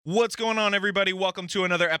What's going on, everybody? Welcome to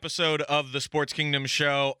another episode of the Sports Kingdom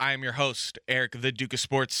Show. I am your host, Eric, the Duke of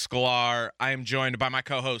Sports Sklar. I am joined by my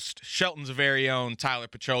co-host, Shelton's very own Tyler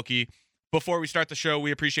Pacholke. Before we start the show, we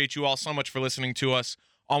appreciate you all so much for listening to us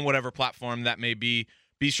on whatever platform that may be.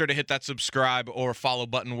 Be sure to hit that subscribe or follow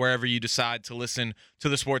button wherever you decide to listen to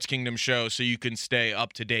the Sports Kingdom Show so you can stay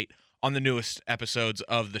up to date on the newest episodes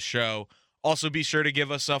of the show. Also, be sure to give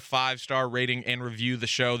us a 5-star rating and review the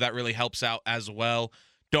show. That really helps out as well.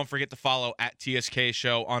 Don't forget to follow at TSK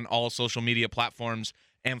Show on all social media platforms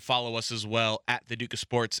and follow us as well at The Duke of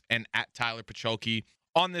Sports and at Tyler Pacholke.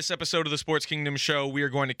 On this episode of the Sports Kingdom Show, we are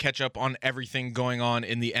going to catch up on everything going on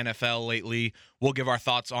in the NFL lately. We'll give our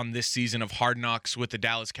thoughts on this season of Hard Knocks with the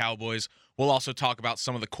Dallas Cowboys. We'll also talk about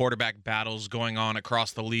some of the quarterback battles going on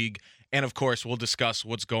across the league. And, of course, we'll discuss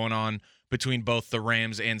what's going on between both the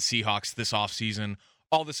Rams and Seahawks this offseason.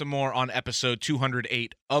 All this and more on episode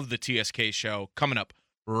 208 of the TSK Show coming up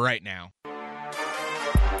right now.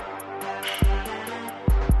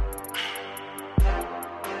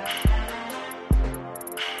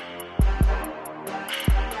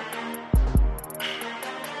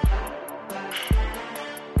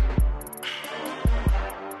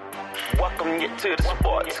 Welcome you to the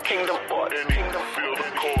Sports Kingdom. Welcome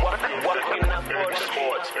now for the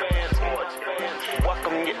sports fans.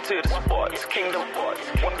 Welcome you to the Sports Kingdom.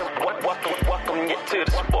 Welcome you to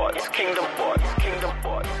the Sports Kingdom.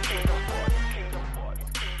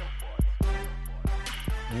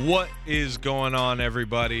 What is going on,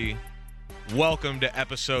 everybody? Welcome to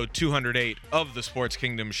episode 208 of the Sports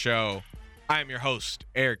Kingdom Show. I am your host,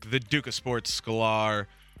 Eric, the Duke of Sports Sklar.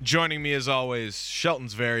 Joining me, as always,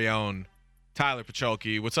 Shelton's very own Tyler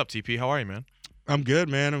Pacholke. What's up, TP? How are you, man? I'm good,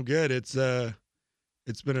 man. I'm good. It's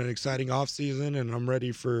been an exciting off season, and I'm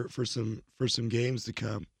ready for some games to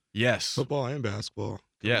come. Yes. Football and basketball.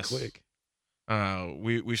 Yes. Quick.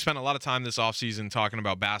 We've spent a lot of time this offseason talking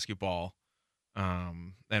about basketball,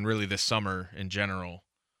 and really this summer in general.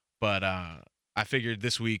 But I figured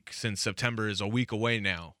this week, since September is a week away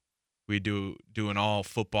now, we do an all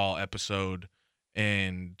football episode.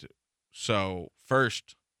 And so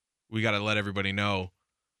first, we got to let everybody know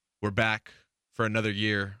we're back for another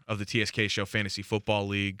year of the TSK Show Fantasy Football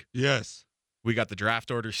League. Yes. We got the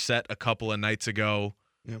draft order set a couple of nights ago.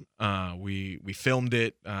 Yep. We filmed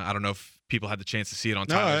it. I don't know if people had the chance to see it on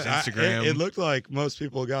Tyler's Instagram. It looked like most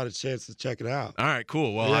people got a chance to check it out. All right,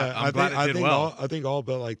 cool. Well, yeah, I'm glad it did well. I think all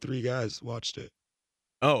but like 3 guys watched it.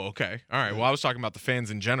 Oh, okay. All right. Yeah. Well, I was talking about the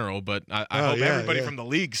fans in general, but I hope everybody from the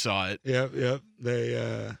league saw it. Yep.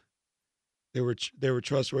 They were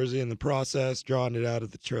trustworthy in the process, drawing it out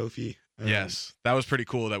of the trophy. Yes, that was pretty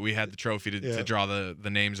cool that we had the trophy to draw the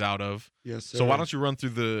names out of. Yes, sir. So why don't you run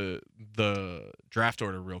through the draft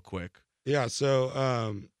order real quick? Yeah.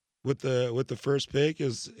 So with the first pick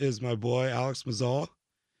is my boy Alex Mazzal,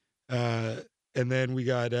 and then we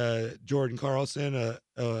got Jordan Carlson,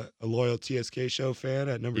 a loyal TSK Show fan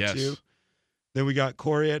at number 2. Then we got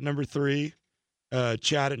Corey at number 3,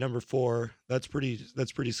 Chad at number 4. That's pretty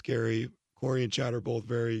scary. Corey and Chad are both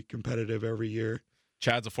very competitive every year.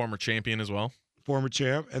 Chad's a former champion as well. Former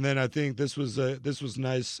champ. And then I think this was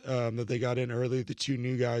nice that they got in early. The 2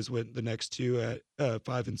 new guys went the next 2 at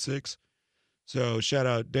 5 and 6. So shout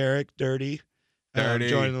out Derek Dirty.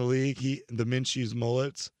 Joining the league. The Minshew's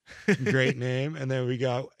Mullets. Great name. And then we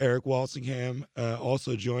got Eric Walsingham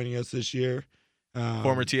also joining us this year.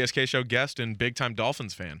 Former TSK Show guest and big-time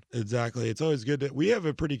Dolphins fan. Exactly. It's always good we have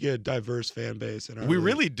a pretty good, diverse fan base in our We league.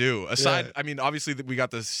 Really do. Aside, I mean, obviously we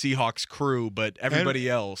got the Seahawks crew, but everybody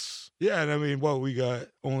else. Yeah, and I mean, we got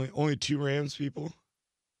only 2 Rams people.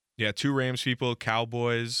 Yeah, 2 Rams people,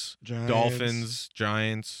 Cowboys, Giants, Dolphins,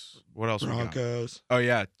 Giants. What else? Broncos. Oh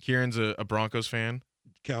yeah, Kieran's a Broncos fan.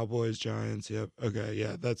 Cowboys, Giants. Yep. Okay.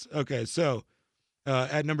 Yeah. That's okay. So,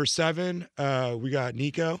 at number 7, we got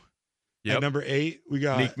Nico. Yep. At number 8, we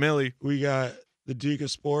got Neek Millie. We got the Duke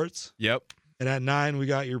of Sports. Yep. And at 9, we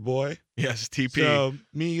got your boy. Yes, TP. So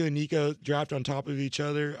me, you, and Nico draft on top of each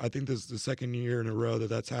other. I think this is the second year in a row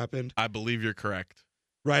that's happened. I believe you're correct.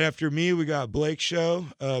 Right after me, we got Blake Show,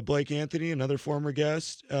 Blake Anthony, another former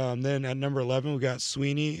guest. Then at number 11, we got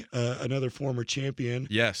Sweeney, another former champion.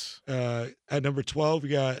 Yes. At number 12, we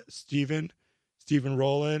got Steven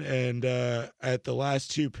Rowland. And at the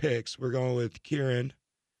last 2 picks, we're going with Kieran,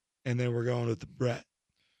 and then we're going with Brett.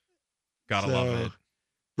 Gotta love it.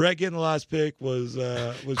 Brett getting the last pick was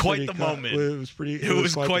quite the moment. It was pretty. It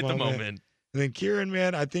was quite the moment. And then Kieran,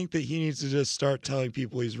 man, I think that he needs to just start telling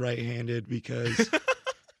people he's right-handed because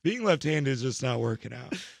being left-handed is just not working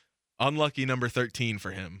out. Unlucky number 13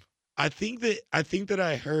 for him. I think that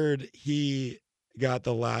I heard he got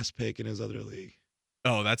the last pick in his other league.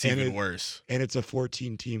 Oh, that's And even worse. And it's a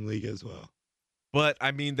 14-team league as well. But,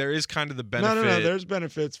 I mean, there is kind of the benefit. No. There's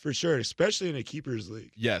benefits for sure, especially in a keepers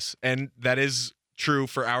league. Yes, and that is true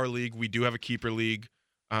for our league. We do have a keeper league.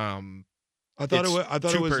 I thought it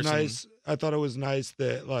was two-person. nice. I thought it was nice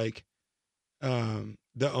that like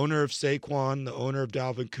the owner of Saquon, the owner of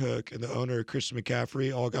Dalvin Cook, and the owner of Christian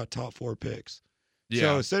McCaffrey all got top 4 picks. Yeah.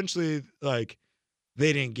 So essentially, like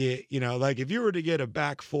they didn't get, like if you were to get a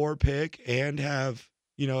back 4 pick and have,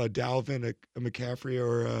 a Dalvin, a McCaffrey,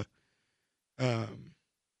 or a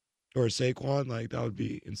Saquon, like that would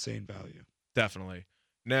be insane value. Definitely.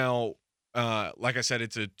 Now, like I said,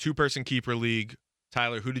 it's a 2-person keeper league.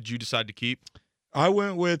 Tyler, who did you decide to keep? I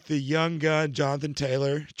went with the young gun, Jonathan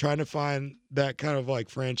Taylor, trying to find that kind of like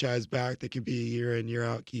franchise back that can be a year in, year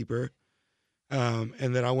out keeper.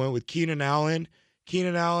 And then I went with Keenan Allen.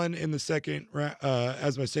 Keenan Allen in the second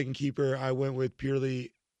as my second keeper. I went with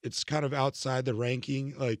purely, it's kind of outside the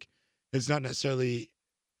ranking. Like it's not necessarily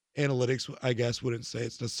analytics, I guess, wouldn't say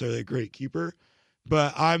it's necessarily a great keeper.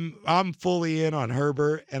 But I'm fully in on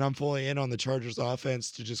Herbert, and I'm fully in on the Chargers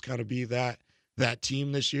offense to just kind of be that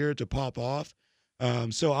team this year to pop off.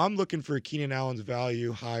 So I'm looking for Keenan Allen's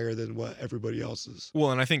value higher than what everybody else is.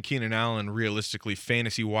 Well, and I think Keenan Allen, realistically,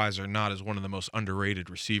 fantasy-wise or not, is one of the most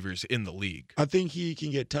underrated receivers in the league. I think he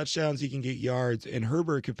can get touchdowns, he can get yards, and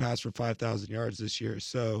Herbert could pass for 5,000 yards this year.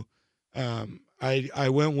 So I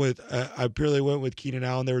purely went with Keenan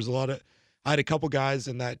Allen. There was I had a couple guys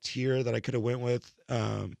in that tier that I could have went with.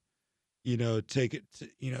 Take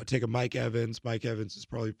a Mike Evans. Mike Evans is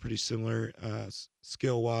probably pretty similar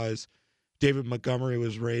skill-wise. David Montgomery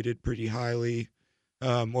was rated pretty highly,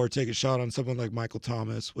 or take a shot on someone like Michael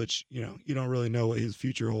Thomas, which, you don't really know what his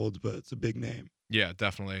future holds, but it's a big name. Yeah,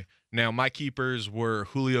 definitely. Now, my keepers were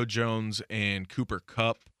Julio Jones and Cooper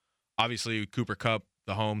Kupp. Obviously, Cooper Kupp,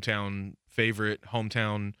 the hometown favorite,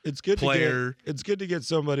 hometown player. It's good to get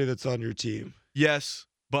somebody that's on your team. Yes,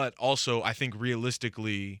 but also I think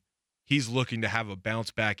realistically, he's looking to have a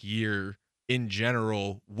bounce-back year in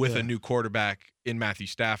general with a new quarterback in Matthew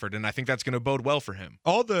Stafford, and I think that's going to bode well for him.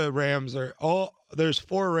 There's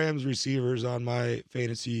 4 Rams receivers on my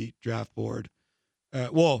fantasy draft board.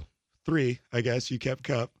 3, I guess. You kept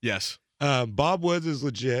Kupp. Yes. Bob Woods is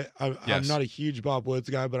legit. I'm Yes. not a huge Bob Woods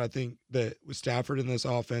guy, but I think that with Stafford in this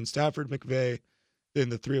offense, Stafford, McVay, then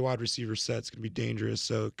the 3 wide receiver set's going to be dangerous.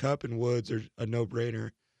 So Kupp and Woods are a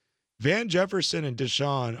no-brainer. Van Jefferson and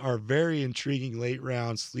Deshaun are very intriguing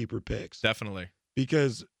late-round sleeper picks. Definitely.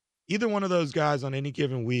 Because either one of those guys on any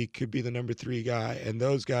given week could be the number 3 guy, and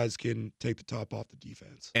those guys can take the top off the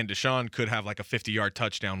defense. And Deshaun could have like a 50-yard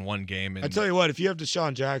touchdown one game. And I tell you what, if you have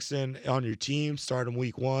Deshaun Jackson on your team, start him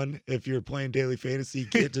week 1. If you're playing daily fantasy,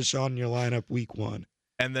 get Deshaun in your lineup week 1.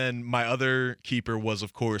 And then my other keeper was,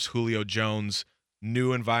 of course, Julio Jones.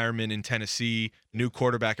 New environment in Tennessee, new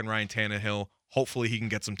quarterback in Ryan Tannehill. Hopefully he can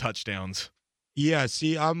get some touchdowns. Yeah,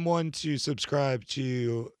 see, I'm one to subscribe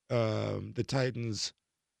to the Titans,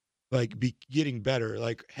 getting better.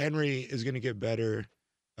 Like Henry is going to get better.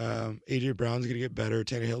 A.J. Brown's going to get better.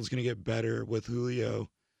 Tannehill's going to get better with Julio.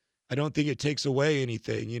 I don't think it takes away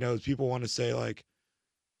anything. People want to say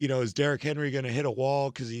is Derrick Henry going to hit a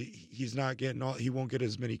wall because he's not getting he won't get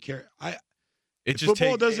as many carries. It's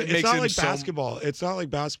not like basketball. It's not like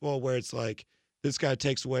basketball where it's like this guy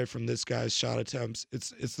takes away from this guy's shot attempts.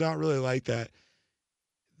 It's not really like that.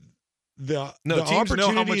 The teams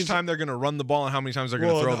know how much time they're going to run the ball and how many times they're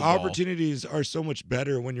going to throw the ball. The opportunities are so much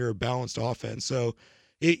better when you're a balanced offense. So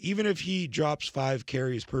even if he drops 5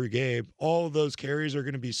 carries per game, all of those carries are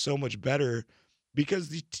going to be so much better because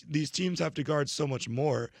these teams have to guard so much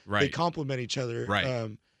more. Right. They complement each other. Right.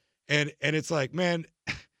 And it's like, man,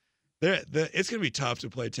 it's going to be tough to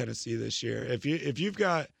play Tennessee this year. If you've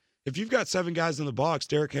got 7 guys in the box,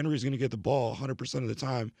 Derrick Henry's going to get the ball 100% of the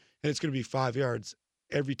time, and it's going to be 5 yards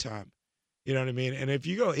every time. You know what I mean? And if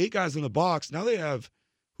you go 8 guys in the box, now they have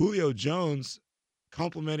Julio Jones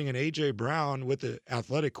complementing an A.J. Brown with the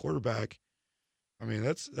athletic quarterback. I mean,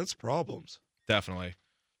 that's problems. Definitely.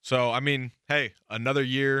 So, I mean, hey, another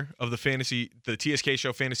year of the TSK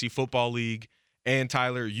Show Fantasy Football League. And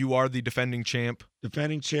Tyler, you are the defending champ.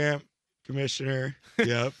 Defending champ, commissioner.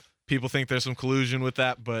 Yep. People think there's some collusion with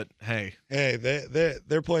that, but hey. Hey,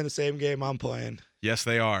 they're playing the same game I'm playing. Yes,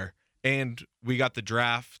 they are. And we got the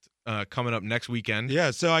draft coming up next weekend.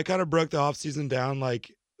 Yeah, so I kind of broke the offseason down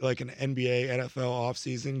like an NBA, NFL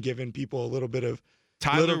offseason, giving people a little bit of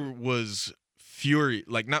Tyler was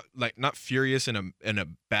not furious in a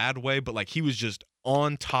bad way, but he was just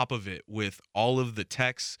on top of it with all of the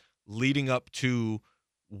texts leading up to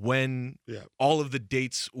when Yeah. all of the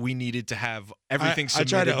dates we needed to have everything I submitted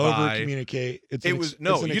try to by. over communicate. You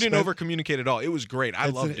didn't over communicate at all. It was great. I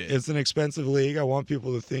loved it. It's an expensive league. I want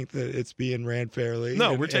people to think that it's being ran fairly.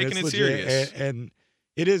 No, we're taking it's it legit, serious. and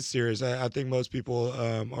it is serious. I think most people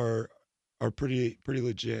are pretty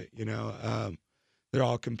legit. They're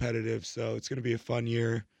all competitive, so it's going to be a fun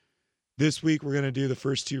year. This week we're going to do the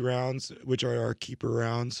first 2 rounds, which are our keeper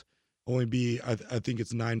rounds. Only be I think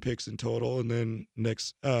it's 9 picks in total, and then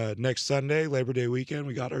next Sunday, Labor Day weekend,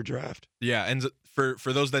 we got our draft. Yeah, and for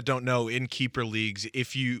those that don't know, in keeper leagues,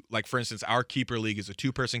 if you like, for instance, our keeper league is a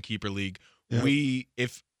 2-person keeper league. Yep.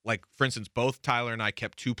 For instance, both Tyler and I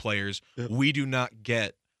kept 2 players, Yep. we do not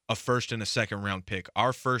get a first and a second round pick.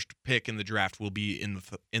 Our first pick in the draft will be in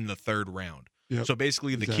the 3rd round. Yep. So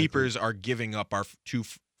basically, the Exactly. keepers are giving up our 2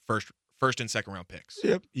 first and second round picks.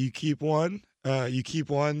 Yep. You keep one.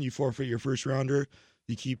 You forfeit your first rounder.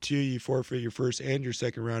 You keep 2. You forfeit your first and your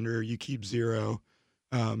second rounder. You keep 0.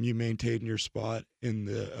 You maintain your spot in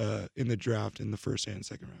the draft in the first and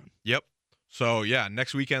second round. Yep. So yeah,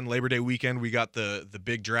 next weekend, Labor Day weekend, we got the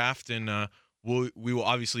big draft, and we will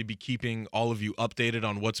obviously be keeping all of you updated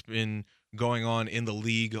on what's been going on in the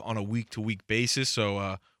league on a week-to-week basis.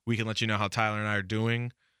 So we can let you know how Tyler and I are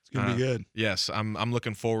doing. It's gonna be good. Yes, I'm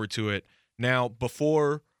looking forward to it. Now,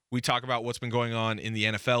 before we talk about what's been going on in the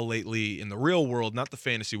NFL lately, in the real world, not the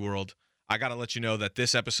fantasy world, I got to let you know that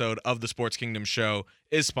this episode of the Sports Kingdom Show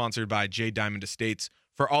is sponsored by J Diamond Estates.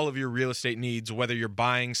 For all of your real estate needs, whether you're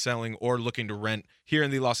buying, selling, or looking to rent here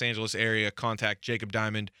in the Los Angeles area, contact Jacob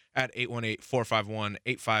Diamond at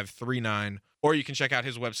 818-451-8539, or you can check out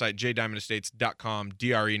his website, jdiamondestates.com,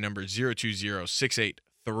 DRE number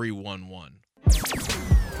 020-68311.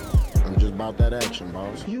 I'm just about that action,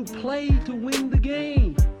 boss. You play to win the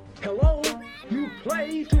game. Hello? You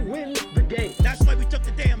play to win the game. That's why we took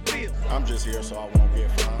the damn field. I'm just here so I won't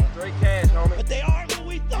get fined. Straight cash, homie. But they are who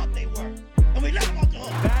we thought they were. And we let them off the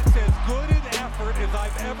hook. That's as good an effort as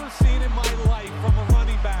I've ever seen in my life from a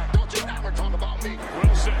running back. Don't you ever talk about me.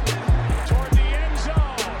 Wilson toward the end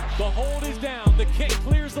zone. The hold is down. The kick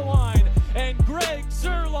clears the line. And Greg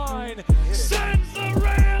Zuerlein sends the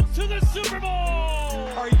Rams to the Super Bowl.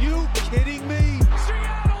 Are you kidding me?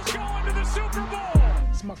 Seattle's going to the Super Bowl.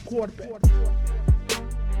 It's my quarterback.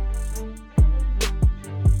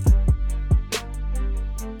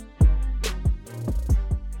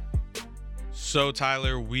 So,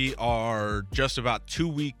 Tyler, we are just about 2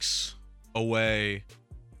 weeks away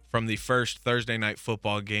from the first Thursday night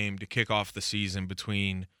football game to kick off the season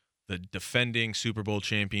between the defending Super Bowl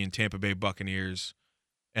champion Tampa Bay Buccaneers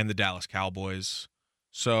and the Dallas Cowboys.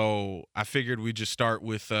 So I figured we'd just start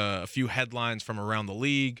with a few headlines from around the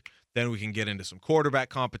league. Then we can get into some quarterback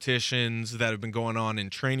competitions that have been going on in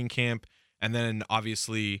training camp. And then,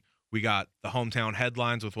 obviously, we got the hometown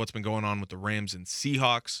headlines with what's been going on with the Rams and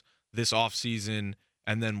Seahawks this offseason,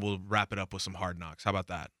 and then we'll wrap it up with some Hard Knocks. How about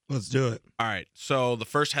that? Let's do it. All right. So the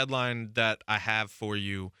first headline that I have for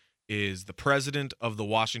you is the president of the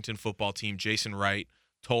Washington football team, Jason Wright,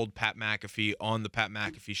 told Pat McAfee on the Pat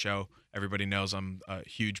McAfee show. Everybody knows I'm a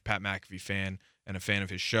huge Pat McAfee fan and a fan of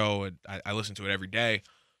his show. I listen to it every day.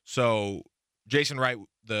 So Jason Wright,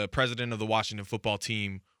 the president of the Washington football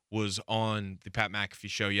team, was on the Pat McAfee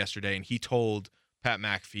show yesterday, and he told Pat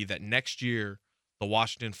McAfee that next year the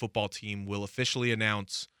Washington football team will officially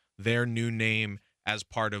announce their new name as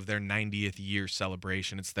part of their 90th year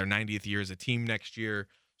celebration. It's their 90th year as a team next year,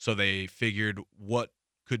 so they figured what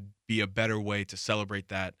could be a better way to celebrate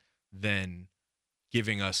that than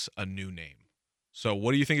giving us a new name. So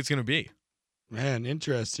what do you think it's going to be? Man,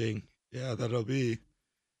 interesting. Yeah, it'll be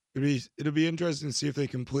interesting to see if they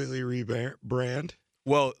completely rebrand.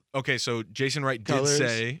 Well, okay, so Jason Wright did Colors?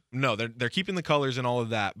 say no, they're keeping the colors and all of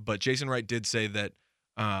that, but Jason Wright did say that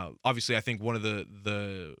obviously I think one of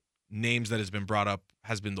the names that has been brought up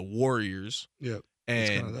has been the Warriors. Yep. It's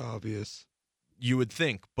kind of And the obvious. you would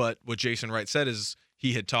think, but what Jason Wright said is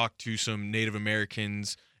he had talked to some Native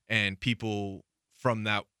Americans and people from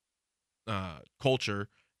that culture,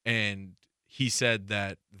 and he said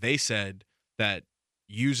that they said that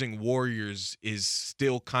using Warriors is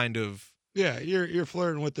still kind of Yeah, you're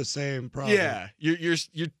flirting with the same problem. yeah, you're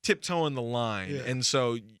tiptoeing the line, Yeah. and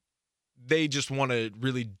so they just want to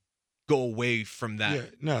really go away from that Yeah,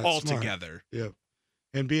 no, it's smart. altogether. Yep.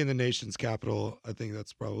 And being the nation's capital, I think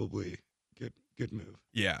that's probably good move.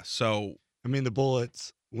 Yeah, so I mean, the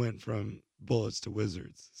Bullets went from bullets to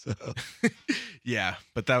wizards. So yeah,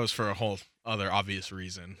 but that was for a whole other obvious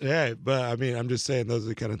reason. yeah, but I mean, I'm just saying those are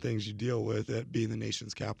the kind of things you deal with at being the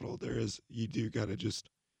nation's capital. You do got to just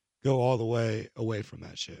go all the way away from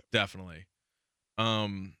that shit. Definitely.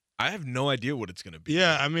 I have no idea what it's going to be.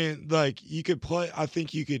 Yeah, I mean, like you could play. I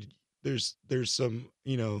think you could. There's some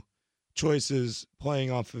choices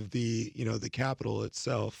playing off of the the Capitol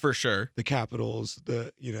itself. For sure. The Capitals,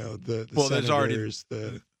 the Well, there's already Senators,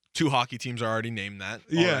 the 2 hockey teams are already named that.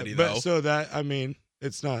 yeah, already, but though. so that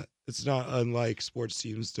it's not unlike sports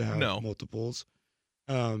teams to have multiples.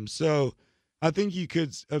 So I think you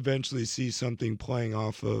could eventually see something playing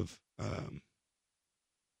off of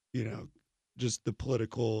just the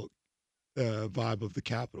political vibe of the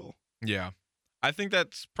Capitol. Yeah. I think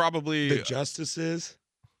that's probably The justices.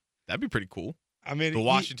 that'd be pretty cool. I mean, The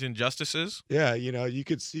Washington Justices. yeah, you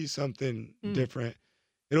could see something different.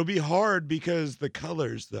 It'll be hard because the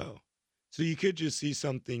colors, though. So you could just see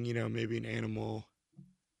something, maybe an animal,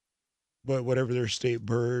 but whatever their state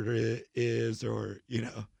bird is, or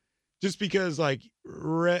just because like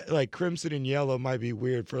red, like crimson and yellow might be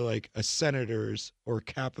weird for like a Senators or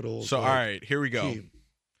Capitals. So all right, here we go. Team.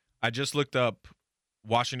 I just looked up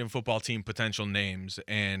Washington football team potential names,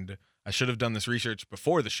 and I should have done this research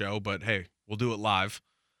before the show, but hey, we'll do it live.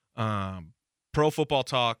 Pro Football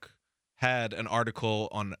Talk had an article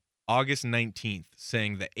on August 19th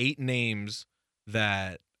saying the 8 names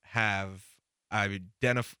that have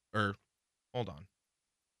hold on.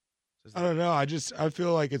 I don't know. I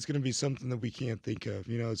feel like it's going to be something that we can't think of.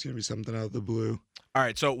 It's going to be something out of the blue. All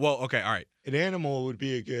right. So, okay. All right. An animal would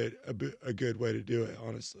be a good way to do it,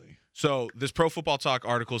 honestly. So this Pro Football Talk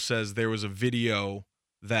article says there was a video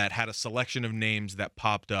that had a selection of names that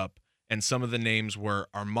popped up, and some of the names were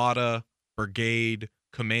Armada, Brigade,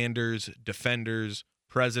 Commanders, Defenders,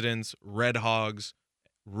 Presidents, Red Hogs,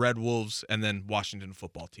 Red Wolves, and then Washington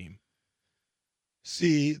football team.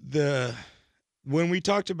 See, when we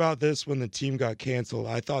talked about this when the team got canceled,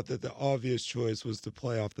 I thought that the obvious choice was to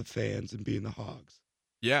play off the fans and be in the Hogs.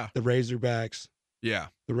 Yeah. The Razorbacks. Yeah.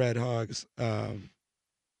 The Red Hogs.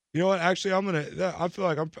 You know what? Actually,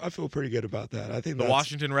 I feel pretty good about that. I think the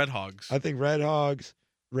Washington Red Hogs. I think Red Hogs,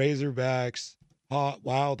 Razorbacks,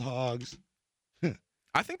 Wild Hogs.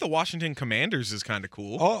 I think the Washington Commanders is kind of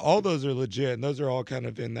cool. All those are legit, and those are all kind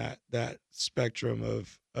of in that spectrum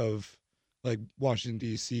of like Washington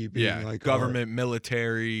D.C. being like government,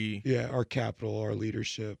 military. Yeah, our capital, our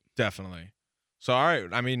leadership. Definitely. So all right,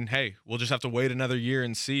 I mean, hey, we'll just have to wait another year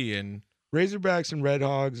and see. And Razorbacks and Red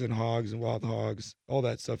Hogs and Hogs and Wild Hogs, all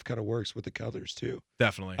that stuff kind of works with the colors too.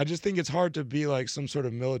 Definitely. I just think it's hard to be like some sort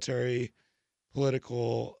of military,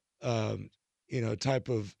 political, type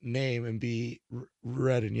of name and be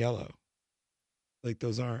red and yellow. Like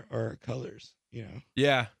those aren't our colors,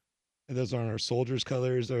 Yeah. And those aren't our soldiers'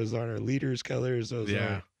 colors. Those aren't our leaders' colors. Those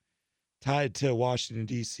aren't tied to Washington,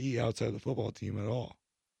 D.C. outside of the football team at all.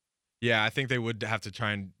 Yeah, I think they would have to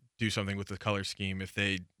try and do something with the color scheme if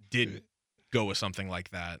they did go with something like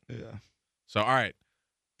that. Yeah. So, all right.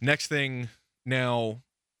 Next thing, now,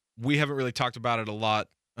 we haven't really talked about it a lot,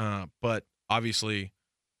 but obviously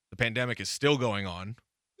the pandemic is still going on.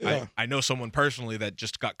 Yeah. I know someone personally that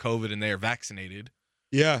just got COVID and they are vaccinated.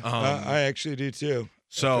 Yeah, I actually do too.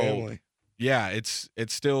 So, family. Yeah, it's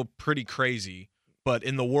still pretty crazy. But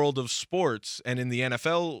in the world of sports and in the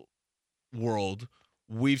NFL world,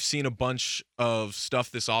 we've seen a bunch of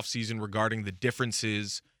stuff this offseason regarding the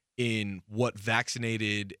differences in what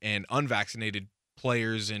vaccinated and unvaccinated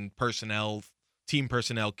players and personnel, team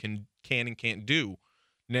personnel can and can't do.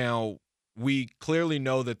 Now, we clearly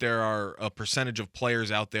know that there are a percentage of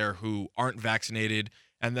players out there who aren't vaccinated.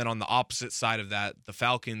 And then on the opposite side of that, the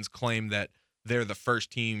Falcons claim that they're the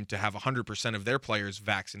first team to have 100% of their players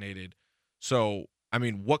vaccinated. So, I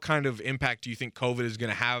mean, what kind of impact do you think COVID is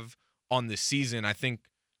going to have on this season? I think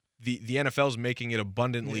the NFL is making it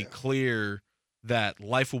abundantly clear that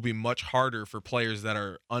life will be much harder for players that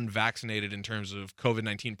are unvaccinated in terms of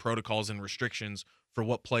COVID-19 protocols and restrictions for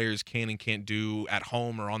what players can and can't do at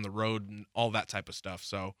home or on the road and all that type of stuff.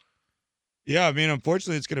 So, yeah, I mean,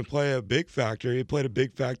 unfortunately, it's going to play a big factor. It played a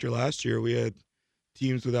big factor last year. We had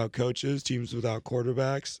teams without coaches, teams without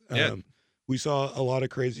quarterbacks. We saw a lot of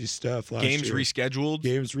crazy stuff last year. Games rescheduled,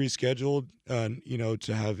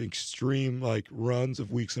 to have extreme like runs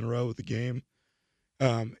of weeks in a row with the game.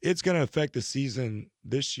 It's going to affect the season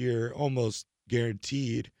this year, almost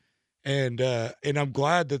guaranteed. And I'm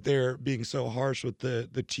glad that they're being so harsh with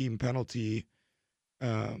the team penalty.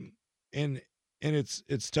 And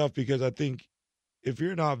it's tough because I think if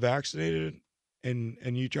you're not vaccinated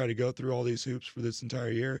and you try to go through all these hoops for this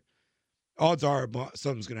entire year, odds are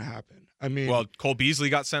something's going to happen. I mean, well, Cole Beasley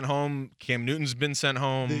got sent home. Cam Newton's been sent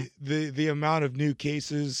home. The amount of new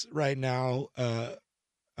cases right now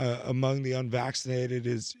among the unvaccinated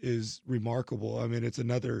is remarkable. I mean, it's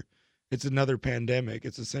another it's another pandemic.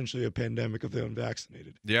 It's essentially a pandemic of the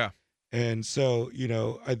unvaccinated. Yeah. And so,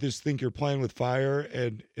 I just think you're playing with fire,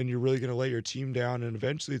 and you're really going to let your team down, and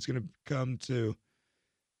eventually it's going to come to,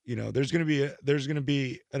 there's going to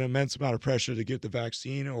be an immense amount of pressure to get the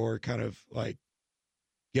vaccine or kind of like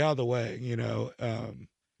get out of the way,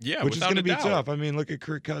 Yeah, which is without going to a be doubt. tough. I mean, look at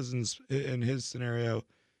Kirk Cousins in his scenario.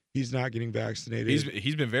 He's not getting vaccinated.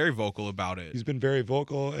 He's been very vocal about it. He's been very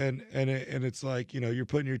vocal, and it's like, you're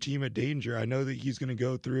putting your team at danger. I know that he's going to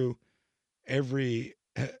go through every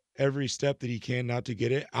step that he can not to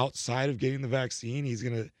get it outside of getting the vaccine. He's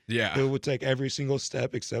going to Yeah. It would take every single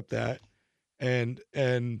step except that. And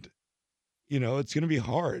it's going to be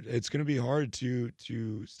hard. It's going to be hard to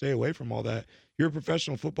stay away from all that. You're a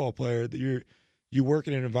professional football player, that you work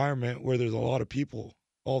in an environment where there's a lot of people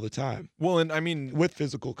all the time Well, and I mean, with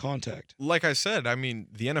physical contact. like I said, I mean,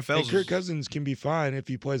 the NFL's And Kirk Cousins can be fine if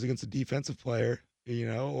he plays against a defensive player,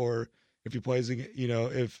 or if he plays,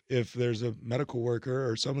 if there's a medical worker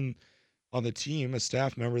or someone on the team, a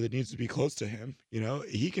staff member that needs to be close to him,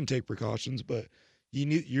 he can take precautions, but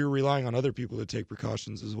you're relying on other people to take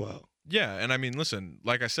precautions as well. Yeah, and I mean, listen,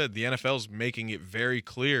 like I said, the NFL's making it very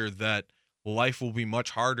clear that life will be much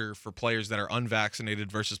harder for players that are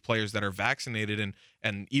unvaccinated versus players that are vaccinated.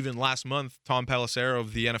 And even last month, Tom Pelissero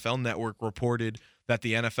of the NFL Network reported that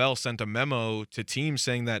the NFL sent a memo to teams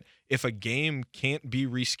saying that if a game can't be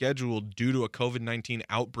rescheduled due to a COVID-19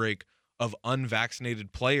 outbreak of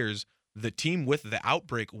unvaccinated players, the team with the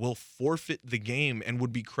outbreak will forfeit the game and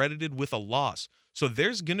would be credited with a loss. So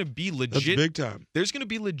there's going to be That's legit big time. there's going to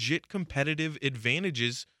be legit competitive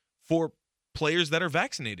advantages for players that are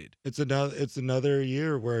vaccinated. It's another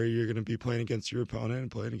year where you're going to be playing against your opponent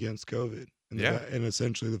and playing against COVID and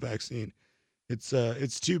essentially the vaccine.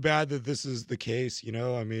 It's too bad that this is the case.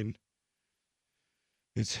 I mean,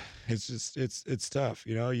 it's tough.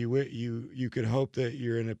 You could hope that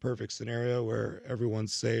you're in a perfect scenario where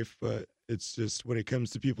everyone's safe, but it's just when it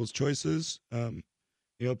comes to people's choices,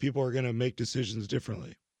 people are going to make decisions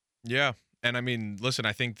differently. Yeah. And I mean, listen,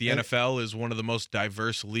 I think the And- NFL is one of the most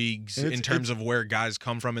diverse leagues And in terms of where guys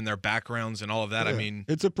come from and their backgrounds and all of that. I Yeah. mean,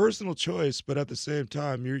 it's a personal choice, but at the same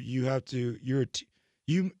time, you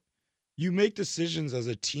make decisions as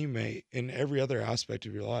a teammate in every other aspect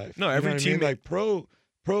of your life. No, You know every what I mean? teammate- like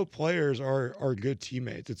pro players are good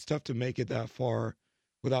teammates. It's tough to make it that far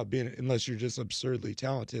unless you're just absurdly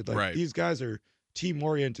talented. Like Right. these guys are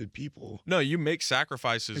team-oriented people. no, you make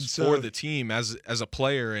sacrifices And so- for the team as a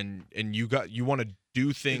player, and you want to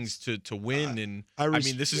do things to win. And I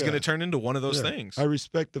mean, this is going to turn into one of those Yeah. things. I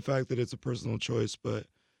respect the fact that it's a personal choice, but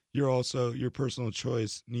your personal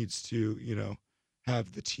choice needs to,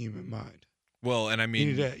 have the team in mind. Well, and I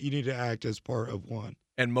mean, You need to act as part of one.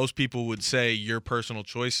 and most people would say your personal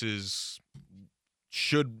choices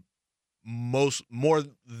should more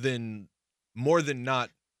than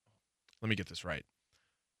not. Let me get this right.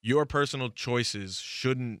 Your personal choices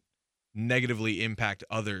shouldn't negatively impact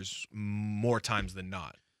others more times than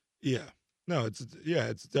not. Yeah. No, it's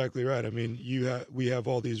exactly right. I mean, we have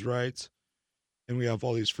all these rights and we have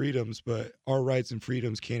all these freedoms, but our rights and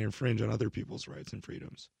freedoms can't infringe on other people's rights and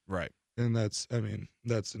freedoms. Right. And that's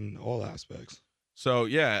in all aspects. So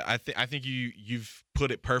yeah, I think you've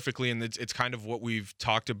put it perfectly, and it's kind of what we've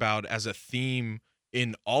talked about as a theme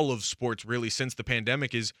in all of sports really since the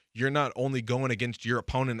pandemic. Is you're not only going against your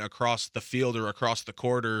opponent across the field or across the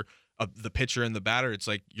court or the pitcher and the batter. It's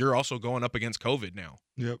like you're also going up against COVID now,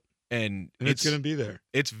 Yep. and And it's going to be there.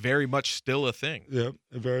 it's very much still a thing. Yep,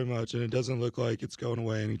 very much. And it doesn't look like it's going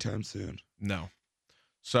away anytime soon. No.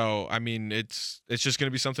 So I mean, it's just going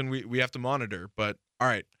to be something we have to monitor. But all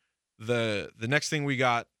right, the next thing we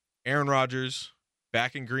got, Aaron Rodgers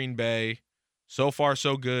back in Green Bay. So far,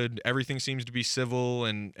 so good. Everything seems to be civil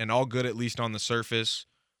and all good, at least on the surfaance.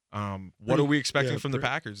 What are we expecting from the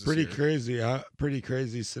Packers this Pretty year? crazy. Pretty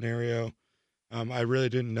crazy scenario. I really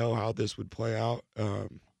didn't know how this would play out.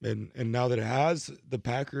 And now that it has, the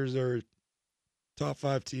Packers are top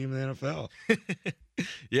 5 team in the NFL.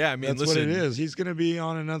 Yeah, I mean, That's listen. what it is. He's going to be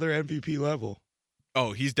on another MVP level.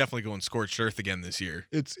 Oh, he's definitely going scorched earth again this year.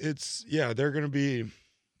 They're going to be.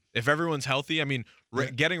 If everyone's healthy, I mean,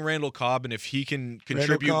 getting Randall Cobb, and if he can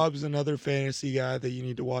contribute, Randall Cobb's another fantasy guy that you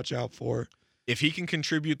need to watch out for. if he can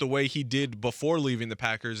contribute the way he did before leaving the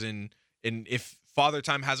Packers, and if Father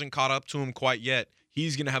Time hasn't caught up to him quite yet,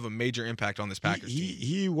 he's going to have a major impact on this Packers team.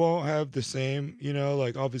 He won't have the same,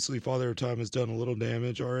 like obviously Father Time has done a little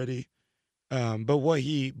damage already. But what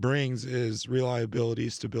he brings is reliability,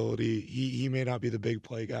 stability. He may not be the big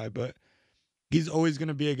play guy, but he's always going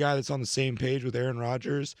to be a guy that's on the same page with Aaron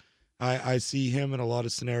Rodgers. I see him in a lot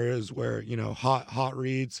of scenarios where, hot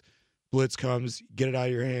reads, blitz comes, get it out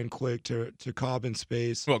of your hand quick to Cobb in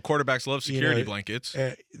space. Well, quarterbacks love security blankets.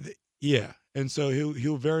 Yeah, and so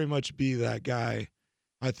he'll very much be that guy.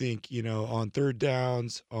 I think, on third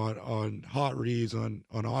downs, on hot reads, on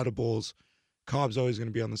audibles, Cobb's always going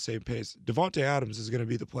to be on the same pace. Devontae Adams is going to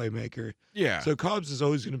be the playmaker. Yeah. So Cobb's is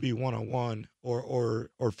always going to be one-on-one or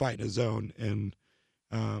fighting a zone. And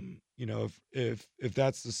if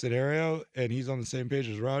that's the scenario and he's on the same page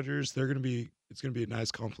as Rodgers, it's going to be a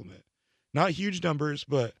nice compliment. Not huge numbers,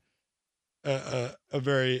 but a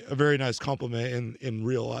very nice compliment in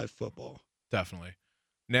real life football. Definitely.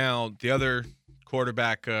 Now, the other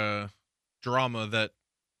quarterback drama that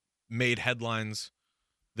made headlines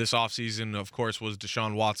this offseason, of course, was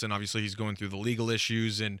Deshaun Watson. Obviously, he's going through the legal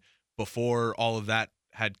issues, and before all of that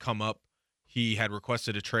had come up, he had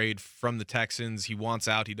requested a trade from the Texans. He wants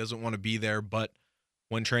out. He doesn't want to be there, but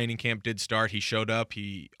when training camp did start, he showed up.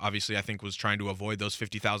 He obviously, I think, was trying to avoid those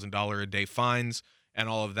 $50,000 a day fines and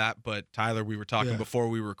all of that. But, Tyler, we were talking before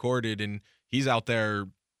we recorded, and he's out there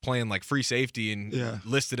playing like free safety and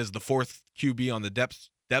listed as the 4th QB on the depth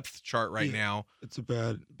chart right now. It's a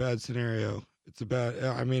bad scenario.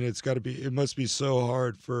 It must be so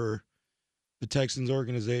hard for the Texans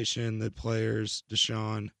organization, the players,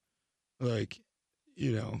 Deshaun. It's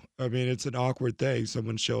an awkward thing.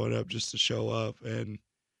 Someone showing up just to show up and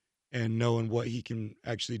knowing what he can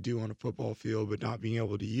actually do on a football field, but not being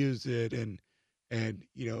able to use it. And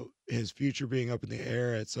his future being up in the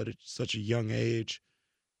air at such a young age.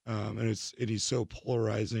 And he's so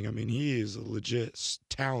polarizing. I mean, he is a legit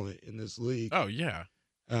talent in this league. Oh, yeah.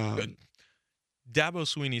 Dabo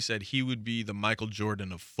Swinney said he would be the Michael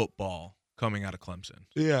Jordan of football coming out of Clemson.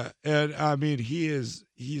 Yeah, and I mean, he's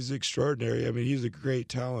extraordinary. I mean, he's a great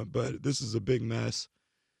talent, but this is a big mess.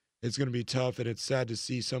 It's going to be tough, and it's sad to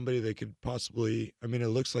see somebody that could possibly – I mean, it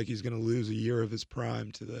looks like he's going to lose a year of his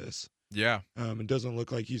prime to this. Yeah. It doesn't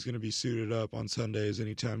look like he's going to be suited up on Sundays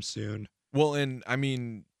anytime soon. Well, and, I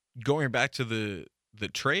mean, going back to the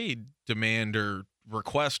trade demand or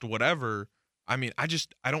request, whatever – I mean, I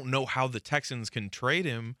don't know how the Texans can trade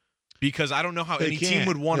him because I don't know how any team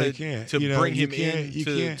would want to bring him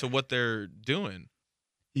into what they're doing.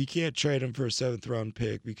 You can't trade him for a 7th-round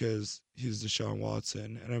pick because he's Deshaun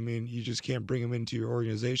Watson. And, I mean, you just can't bring him into your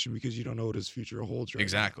organization because you don't know what his future holds right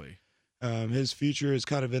Exactly. now. His future is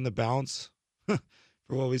kind of in the balance, for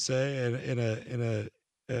what we say, and in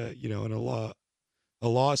a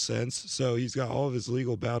law sense. So he's got all of his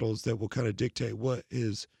legal battles that will kind of dictate what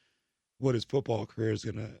his football career is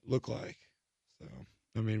going to look like. So,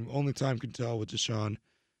 I mean, only time can tell with Deshaun.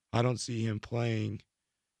 I don't see him playing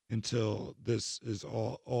until this is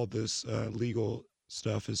all this legal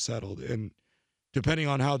stuff is settled. And depending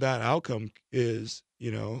on how that outcome is,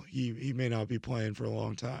 he may not be playing for a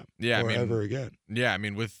long time. Yeah, ever again. Yeah, I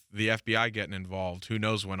mean, with the FBI getting involved, who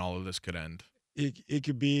knows when all of this could end. It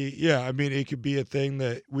could be, it could be a thing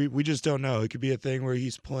that we just don't know. It could be a thing where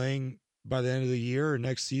he's playing by the end of the year or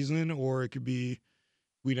next season, or it could be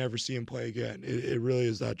we never see him play again. It really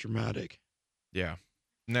is that dramatic. Yeah.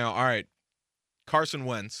 Now, all right, Carson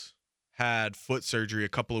Wentz had foot surgery a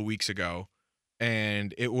couple of weeks ago,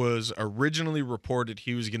 and it was originally reported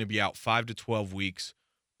he was going to be out 5 to 12 weeks,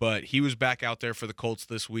 but he was back out there for the Colts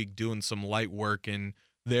this week doing some light work, and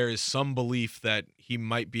there is some belief that he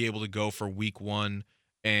might be able to go for week 1,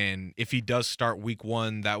 and if he does start week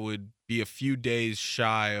 1, that would be a few days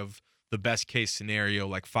shy of the best case scenario,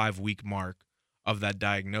 like 5-week mark of that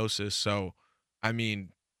diagnosis. So, I mean,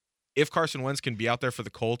 if Carson Wentz can be out there for the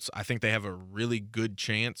Colts, I think they have a really good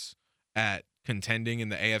chance at contending in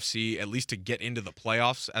the AFC, at least to get into the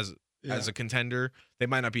playoffs as a contender. They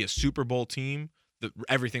might not be a Super Bowl team.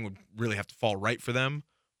 Everything would really have to fall right for them.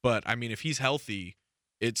 But, I mean, if he's healthy,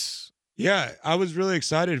 it's... Yeah, I was really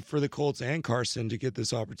excited for the Colts and Carson to get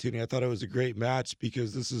this opportunity. I thought it was a great match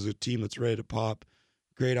because this is a team that's ready to pop.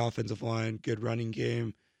 Great offensive line, good running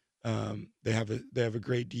game. They have a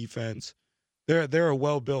great defense. They're a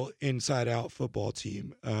well-built inside-out football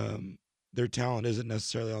team. Their talent isn't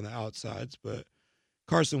necessarily on the outsides, but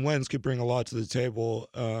Carson Wentz could bring a lot to the table.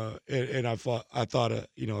 And I thought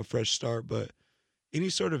a fresh start, but any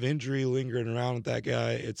sort of injury lingering around with that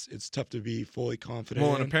guy, it's tough to be fully confident.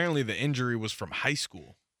 Well, and apparently the injury was from high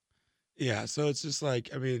school. Yeah, so it's just like,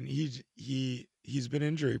 I mean, he's been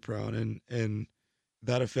injury prone, and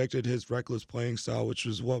that affected his reckless playing style, which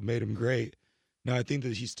was what made him great. Now, I think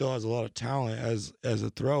that he still has a lot of talent as a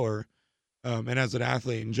thrower, and as an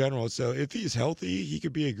athlete in general. So if he's healthy, he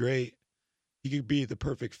could be the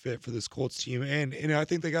perfect fit for this Colts team. And I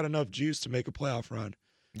think they got enough juice to make a playoff run.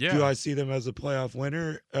 Yeah. Do I see them as a playoff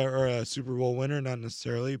winner or a Super Bowl winner? Not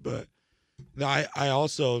necessarily, but I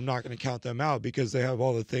also am not going to count them out because they have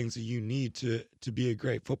all the things that you need to be a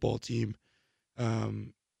great football team,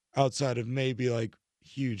 outside of maybe like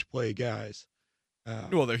huge play guys.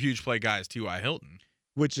 Well, they're huge play guys, T.Y. Hilton.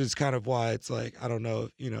 Which is kind of why it's like, I don't know,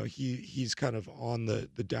 he's kind of on the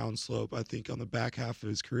downslope, I think, on the back half of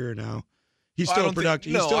his career now. He's still a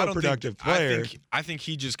productive player. I think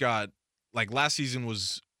he just got, like, last season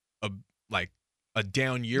was a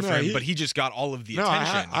down year for him, but he just got all of the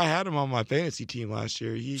attention. I had him on my fantasy team last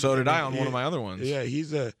year. So did I on one of my other ones. Yeah,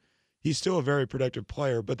 he's still a very productive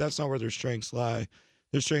player, but that's not where their strengths lie.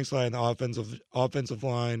 Their strengths lie in the offensive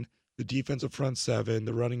line, the defensive front seven,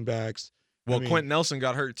 the running backs. Well, Quentin Nelson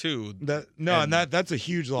got hurt too. That's a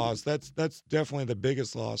huge loss. That's definitely the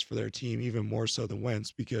biggest loss for their team, even more so than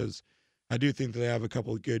Wentz, because I do think that they have a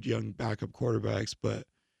couple of good young backup quarterbacks, but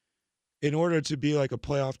in order to be like a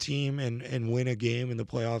playoff team and win a game in the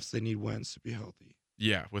playoffs, they need Wentz to be healthy.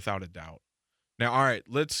 Yeah, without a doubt. Now, all right,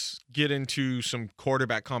 let's get into some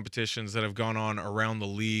quarterback competitions that have gone on around the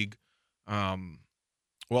league.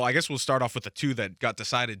 Well, I guess we'll start off with the two that got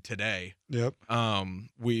decided today. Yep.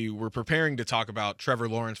 We were preparing to talk about Trevor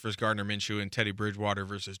Lawrence versus Gardner Minshew and Teddy Bridgewater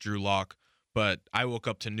versus Drew Lock, but I woke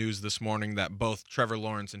up to news this morning that both Trevor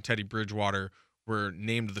Lawrence and Teddy Bridgewater were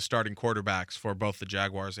named the starting quarterbacks for both the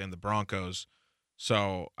Jaguars and the Broncos.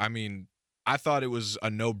 So, I mean, I thought it was a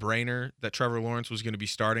no-brainer that Trevor Lawrence was going to be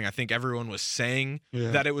starting. I think everyone was saying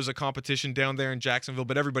that it was a competition down there in Jacksonville,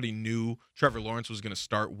 but everybody knew Trevor Lawrence was going to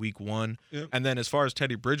start week 1. Yep. And then as far as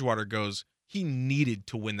Teddy Bridgewater goes, he needed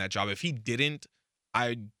to win that job. If he didn't,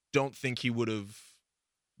 I don't think he would have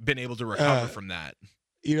been able to recover from that.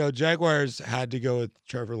 Jaguars had to go with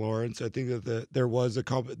Trevor Lawrence. I think that there was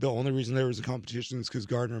the only reason there was a competition is because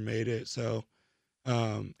Gardner made it. So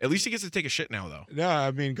at least he gets to take a shit now, though. No,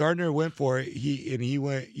 I mean Gardner went for it. He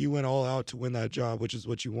went all out to win that job, which is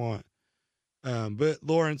what you want. But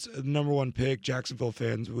Lawrence, number 1 pick, Jacksonville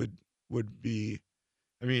fans would be,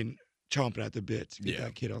 chomping at the bit to get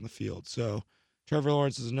that kid on the field. So Trevor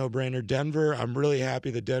Lawrence is a no-brainer. Denver, I'm really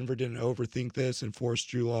happy that Denver didn't overthink this and force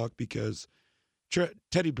Drew Lock because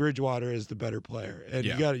Teddy Bridgewater is the better player, and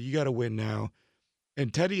you got to win now.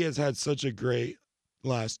 And Teddy has had such a great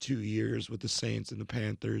last 2 years with the Saints and the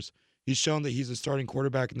Panthers. He's shown that he's a starting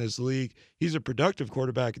quarterback in this league. He's a productive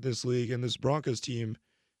quarterback in this league, and this Broncos team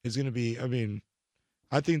is going to be.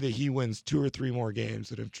 I think that he wins 2 or 3 more games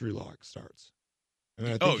than if Drew Lock starts.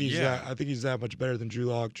 I think he's that much better than Drew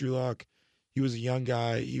Lock. Drew Lock, he was a young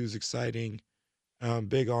guy. He was exciting,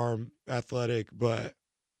 big arm, athletic, but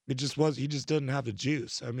he just doesn't have the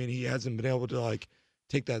juice. He hasn't been able to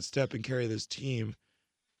take that step and carry this team.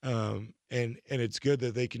 And it's good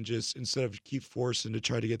that they can just, instead of keep forcing to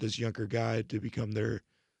try to get this younger guy to become their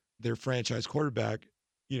franchise quarterback,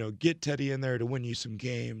 get Teddy in there to win you some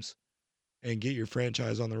games and get your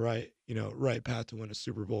franchise on the right path to win a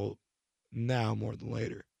Super Bowl now more than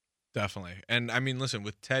later. Definitely. And listen,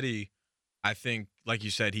 with Teddy, I think, like you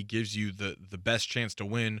said, he gives you the best chance to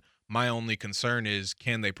win. My only concern is,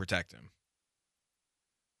 can they protect him?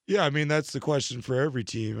 Yeah, that's the question for every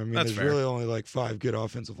team. That's there's fair. really only 5 good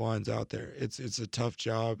offensive lines out there. It's a tough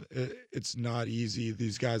job. It's not easy.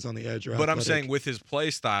 These guys on the edge are But athletic. I'm saying with his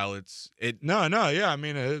play style, No, yeah.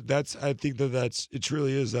 I think that it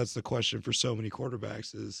truly is. That's the question for so many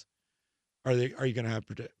quarterbacks is, are you going to have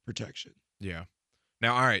protection? Yeah.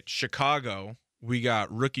 Now, all right, Chicago, we got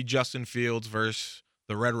rookie Justin Fields versus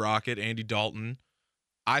the Red Rocket, Andy Dalton.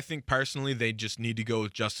 I think personally they just need to go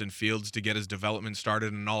with Justin Fields to get his development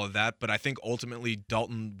started and all of that. But I think ultimately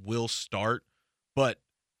Dalton will start. But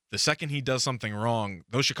the second he does something wrong,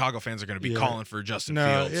 those Chicago fans are going to be calling for Justin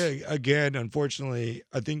Fields. Yeah, again, unfortunately,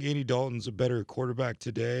 I think Andy Dalton's a better quarterback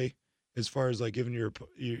today as far as giving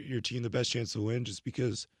your team the best chance to win, just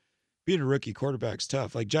because being a rookie quarterback's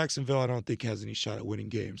tough. Jacksonville, I don't think has any shot at winning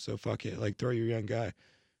games. So fuck it. Throw your young guy.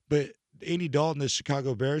 But Andy Dalton, the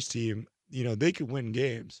Chicago Bears team, they could win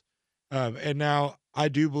games. And now I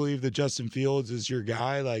do believe that Justin Fields is your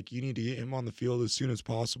guy. You need to get him on the field as soon as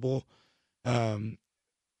possible,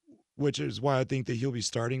 which is why I think that he'll be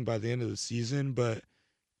starting by the end of the season. But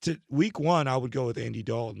week 1, I would go with Andy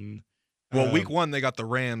Dalton. Well, week 1, they got the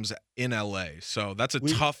Rams in L.A., so that's a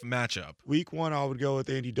tough matchup. Week 1, I would go with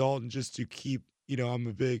Andy Dalton just to keep, I'm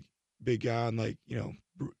a big guy on,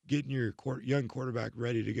 getting your young quarterback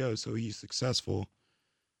ready to go so he's successful.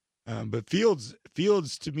 But Fields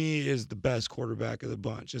to me is the best quarterback of the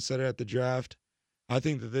bunch. I said it at the draft. I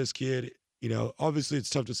think that this kid, obviously it's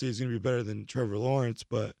tough to say he's going to be better than Trevor Lawrence,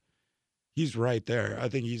 but he's right there. I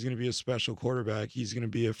think he's going to be a special quarterback. He's going to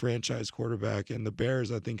be a franchise quarterback. And the Bears,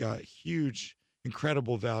 I think, got huge,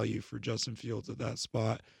 incredible value for Justin Fields at that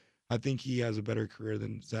spot. I think he has a better career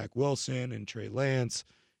than Zach Wilson and Trey Lance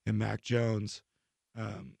and Mac Jones.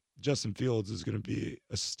 Justin Fields is going to be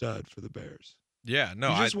a stud for the Bears. Yeah,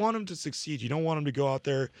 no, you just want him to succeed. You don't want him to go out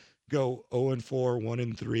there, go 0-4,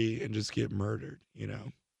 1-3, and just get murdered.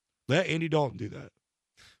 Let Andy Dalton do that.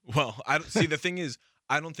 Well, I don't see. The thing is,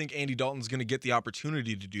 I don't think Andy Dalton's going to get the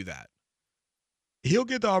opportunity to do that. He'll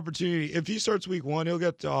get the opportunity if he starts week 1. He'll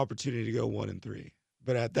get the opportunity to go 1-3.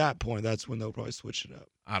 But at that point, that's when they'll probably switch it up.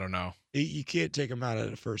 I don't know. You can't take him out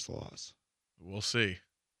at a first loss. We'll see.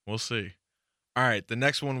 We'll see. All right, the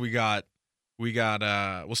next one we'll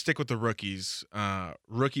stick with the rookies.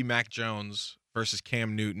 Rookie Mac Jones versus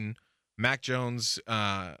Cam Newton. Mac Jones,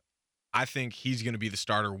 I think he's going to be the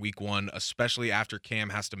starter week 1, especially after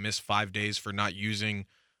Cam has to miss 5 days for not using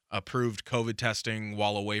approved COVID testing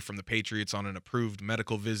while away from the Patriots on an approved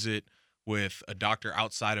medical visit with a doctor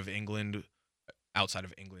outside of New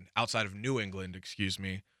England, excuse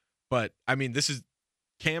me. But I mean, this is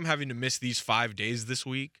Cam having to miss these 5 days this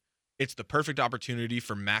week. It's the perfect opportunity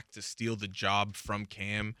for Mac to steal the job from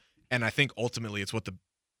Cam, and I think ultimately it's what the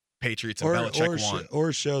Patriots and Belichick want.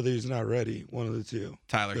 Or show that he's not ready, one of the two.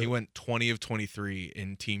 Tyler, he went 20 of 23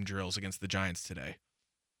 in team drills against the Giants today.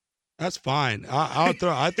 That's fine. I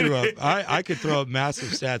could throw up massive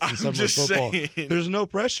stats in summer football. Saying. There's no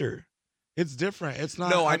pressure. It's different. It's not.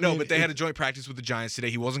 No, I know, but they had a joint practice with the Giants today.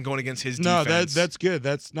 He wasn't going against his defense. No, that's good.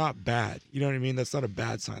 That's not bad. You know what I mean? That's not a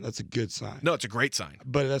bad sign. That's a good sign. No, it's a great sign.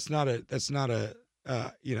 But that's not a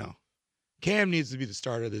Cam needs to be the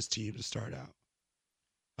starter of this team to start out.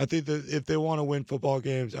 I think that if they want to win football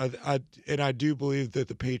games, I do believe that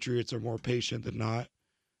the Patriots are more patient than not.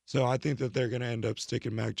 So I think that they're going to end up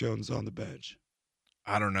sticking Mac Jones on the bench.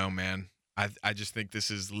 I don't know, man. I just think this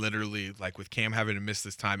is literally like with Cam having to miss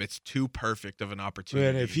this time, it's too perfect of an opportunity.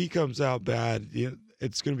 And if he comes out bad,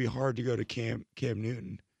 it's going to be hard to go to Cam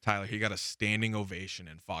Newton. Tyler, he got a standing ovation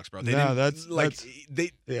in Foxborough.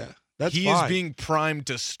 He is being primed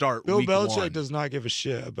to start. Bill week Belichick 1. does not give a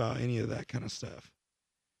shit about any of that kind of stuff.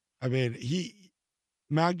 I mean,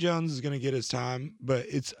 Mac Jones is going to get his time, but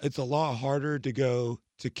it's a lot harder to go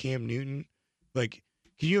to Cam Newton. Like,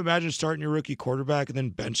 can you imagine starting your rookie quarterback and then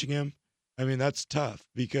benching him? I mean, that's tough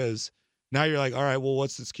because now you're like, all right, well,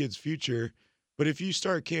 what's this kid's future? But if you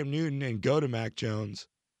start Cam Newton and go to Mac Jones,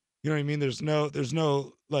 you know what I mean? There's no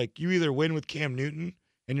like you either win with Cam Newton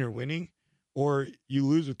and you're winning, or you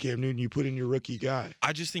lose with Cam Newton, you put in your rookie guy.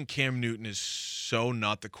 I just think Cam Newton is so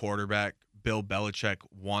not the quarterback Bill Belichick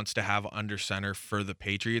wants to have under center for the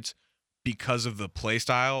Patriots because of the play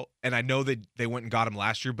style. And I know that they went and got him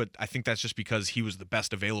last year, but I think that's just because he was the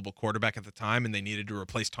best available quarterback at the time and they needed to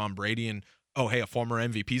replace Tom Brady. And, oh, hey, a former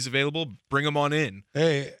MVP's available. Bring him on in.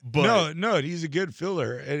 Hey, but no, he's a good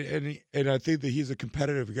filler. And I think that he's a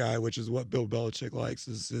competitive guy, which is what Bill Belichick likes,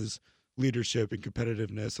 is his leadership and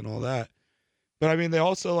competitiveness and all that. But, I mean, they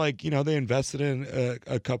also, they invested in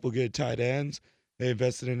a couple good tight ends. They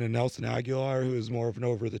invested in a Nelson Aguilar, who is more of an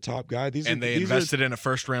over-the-top guy. They invested in a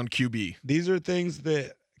first-round QB. These are things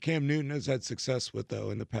that Cam Newton has had success with,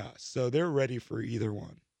 though, in the past. So they're ready for either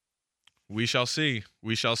one. We shall see.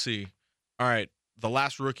 We shall see. All right, the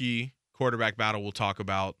last rookie quarterback battle we'll talk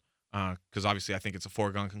about, because obviously I think it's a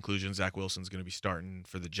foregone conclusion. Zach Wilson's going to be starting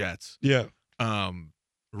for the Jets. Yeah.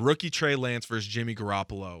 Rookie Trey Lance versus Jimmy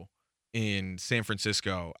Garoppolo in San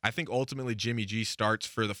Francisco. I think ultimately Jimmy G starts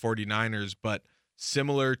for the 49ers, but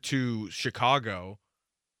similar to Chicago,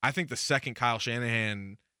 I think the second Kyle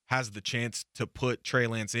Shanahan has the chance to put Trey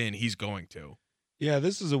Lance in, he's going to. Yeah,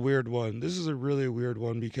 this is a weird one. This is a really weird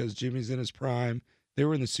one because Jimmy's in his prime. They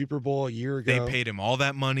were in the Super Bowl a year ago. They paid him all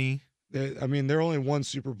that money. They're only one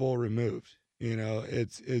Super Bowl removed.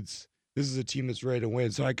 This is a team that's ready to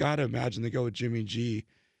win. So I got to imagine they go with Jimmy G.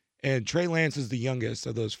 And Trey Lance is the youngest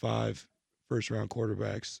of those 5 first-round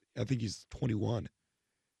quarterbacks. I think he's 21.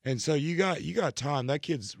 And so you got time. That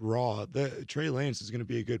kid's raw. Trey Lance is going to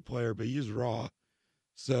be a good player, but he's raw.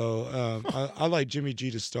 So I like Jimmy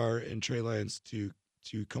G to start and Trey Lance to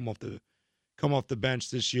come off the bench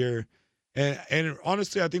this year. And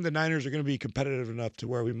honestly, I think the Niners are going to be competitive enough to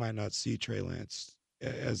where we might not see Trey Lance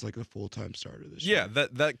as like a full-time starter this year. Yeah,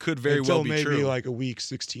 that could very well be true. Until maybe like a week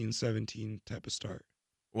 16, 17 type of start.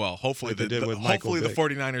 Well, hopefully the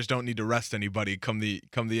 49ers don't need to rest anybody come the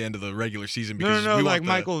end of the regular season because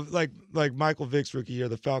Michael Vick's rookie year,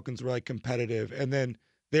 the Falcons were like competitive, and then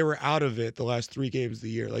they were out of it the last 3 games of the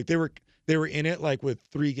year. Like they were in it like with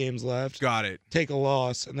 3 games left. Got it. Take a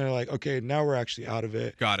loss, and they're like, okay, now we're actually out of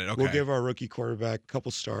it. Got it. Okay. We'll give our rookie quarterback a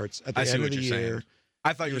couple starts at the end of the year. Saying.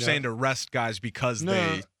 I thought you were saying to rest guys because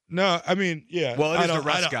they. No, I mean, yeah. Well, it is to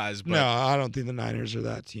rest guys, but no, I don't think the Niners are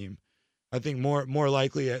that team. I think more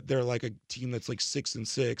likely they're like a team that's like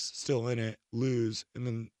 6-6, still in it, lose, and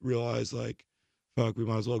then realize like, fuck, we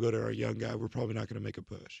might as well go to our young guy. We're probably not going to make a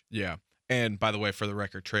push. Yeah. And by the way, for the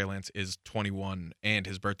record, Trey Lance is 21 and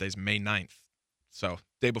his birthday's May 9th. So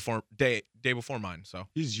day before mine. So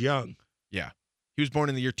He's young. yeah. He was born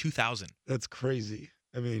in the year 2000. That's crazy.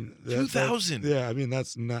 I mean, 2000. Yeah, I mean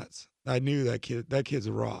that's nuts. I knew that kid. That kid's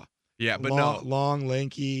raw. Yeah, but long,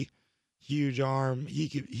 lanky, huge arm. He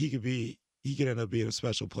could end up being a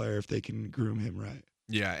special player if they can groom him right.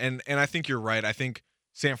 Yeah, and I think you're right. I think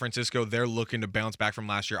San Francisco, they're looking to bounce back from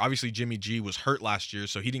last year. Obviously, Jimmy G was hurt last year,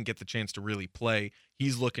 so he didn't get the chance to really play.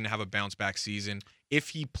 He's looking to have a bounce back season. If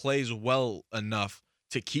he plays well enough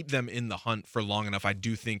to keep them in the hunt for long enough, I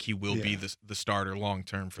do think he will be the starter long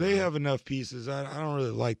term for them. They have enough pieces. I don't really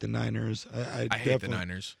like the Niners. I hate the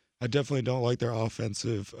Niners. I definitely don't like their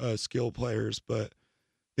offensive skill players, but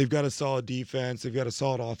they've got a solid defense. They've got a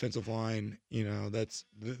solid offensive line. You know,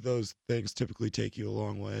 those things typically take you a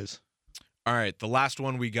long ways. All right, the last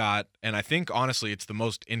one we got, and I think honestly it's the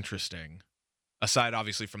most interesting, aside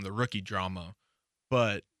obviously from the rookie drama,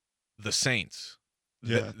 but the Saints.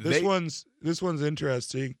 Yeah, this one's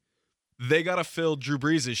interesting. They got to fill Drew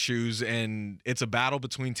Brees' shoes, and it's a battle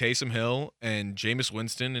between Taysom Hill and Jameis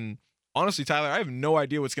Winston. And honestly, Tyler, I have no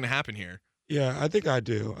idea what's going to happen here. Yeah, I think I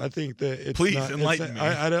do. I think that it's Please not, enlighten me.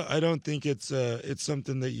 I don't think it's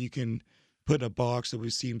something that you can put in a box that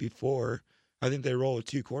we've seen before. I think they roll with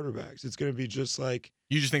two quarterbacks. It's going to be just like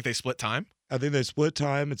You just think they split time? I think they split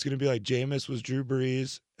time. It's going to be like Jameis was Drew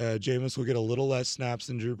Brees. Jameis will get a little less snaps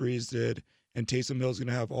than Drew Brees did, and Taysom Hill's going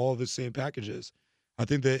to have all of the same packages. I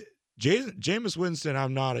think that Jameis Winston,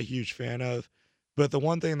 I'm not a huge fan of, but the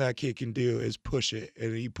one thing that kid can do is push it,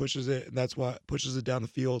 and he pushes it, and that's why pushes it down the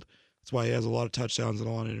field. That's why he has a lot of touchdowns and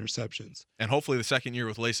a lot of interceptions. And hopefully the second year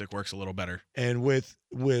with LASIK works a little better. And with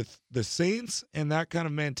the Saints and that kind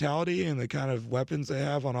of mentality and the kind of weapons they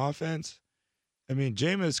have on offense, I mean,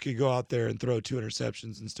 Jameis could go out there and throw 2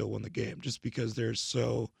 interceptions and still win the game just because they're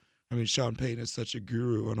so – I mean, Sean Payton is such a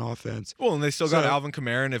guru on offense. Well, and they still got Alvin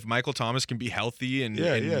Kamara, and if Michael Thomas can be healthy and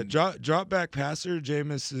drop back passer,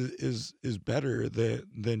 Jameis is better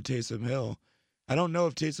than Taysom Hill. I don't know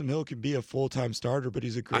if Taysom Hill can be a full-time starter, but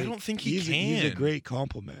he's a great – I don't think he can. He's a great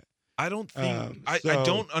compliment. I don't think I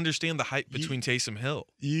don't understand the hype between Taysom Hill.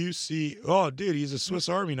 You see, oh, dude, he's a Swiss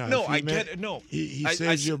Army knife. No, I get it. No, he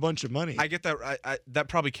saves you a bunch of money. I get that. That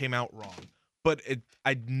probably came out wrong, but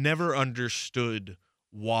I never understood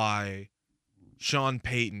why Sean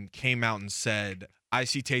Payton came out and said, "I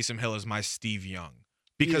see Taysom Hill as my Steve Young,"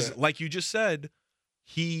 because, like you just said,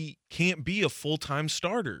 he can't be a full-time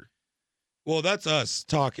starter. Well, that's us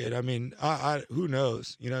talking. I mean, I who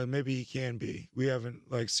knows? You know, maybe he can be. We haven't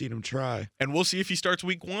seen him try, and we'll see if he starts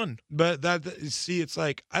week 1. But it's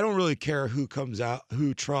like I don't really care who comes out,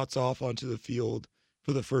 who trots off onto the field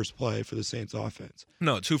for the first play for the Saints offense.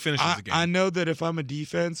 No, it's who finishes the game. I know that if I'm a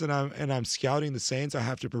defense and I'm scouting the Saints, I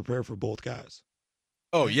have to prepare for both guys.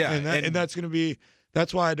 Oh yeah, and that's going to be.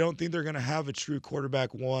 That's why I don't think they're going to have a true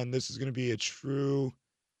quarterback one. This is going to be a true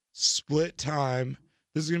split time.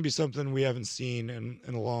 This is going to be something we haven't seen in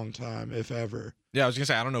a long time, if ever. Yeah, I was going to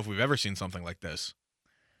say, I don't know if we've ever seen something like this.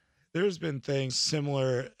 There's been things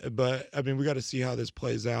similar, but, I mean, we got to see how this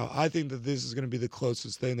plays out. I think that this is going to be the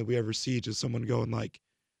closest thing that we ever see to someone going 70-30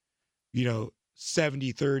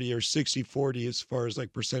 or 60-40 as far as,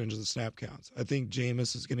 percentage of the snap counts. I think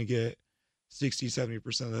Jameis is going to get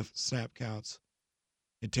 60-70% of the snap counts,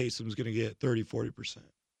 and Taysom's going to get 30-40%.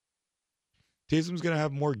 Taysom's going to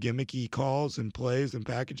have more gimmicky calls and plays and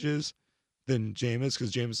packages than Jameis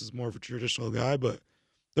because Jameis is more of a traditional guy, but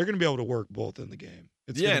they're going to be able to work both in the game.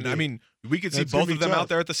 I mean, we could see both of them out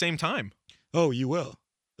there at the same time. Oh, you will.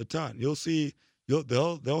 A ton. You'll see. They'll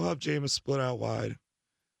have Jameis split out wide.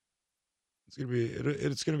 It's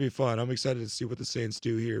going to be fun. I'm excited to see what the Saints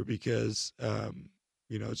do here because,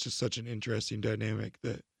 it's just such an interesting dynamic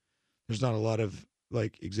that there's not a lot of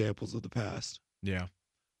examples of the past. Yeah.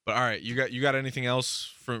 But all right, you got anything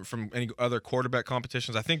else from any other quarterback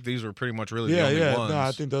competitions? I think these were pretty much really the only ones. No,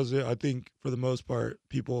 I think I think for the most part,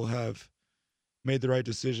 people have made the right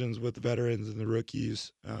decisions with the veterans and the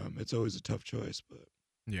rookies. It's always a tough choice, but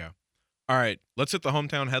yeah. All right, let's hit the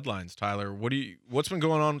hometown headlines, Tyler. What's been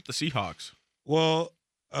going on with the Seahawks? Well,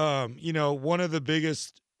 one of the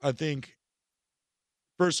biggest, I think.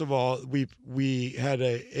 First of all, we had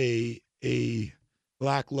a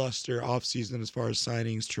lackluster offseason as far as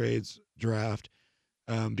signings, trades, draft,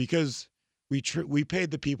 because we paid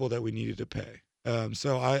the people that we needed to pay.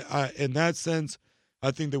 So I in that sense, I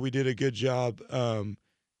think that we did a good job.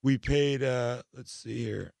 We paid, let's see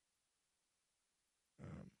here.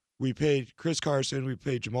 we paid Chris Carson, we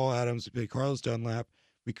paid Jamal Adams, we paid Carlos Dunlap,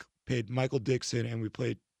 we paid Michael Dixon, and we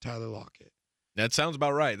played Tyler Lockett. That sounds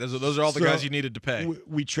about right. Those are all the guys you needed to pay.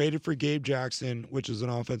 We traded for Gabe Jackson, which is an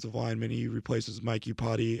offensive lineman. He replaces Mike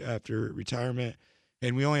Iupati after retirement,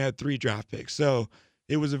 and we only had 3 draft picks. So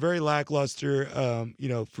it was a very lackluster,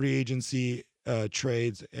 free agency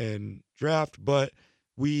trades and draft, but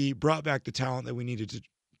we brought back the talent that we needed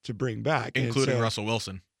to bring back, including Russell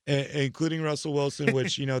Wilson. Including Russell Wilson,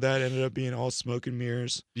 which that ended up being all smoke and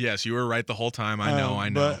mirrors. Yes, you were right the whole time. I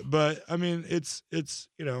know. But I mean, it's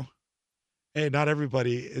hey, not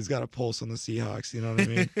everybody has got a pulse on the Seahawks. You know what I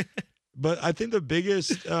mean? But I think the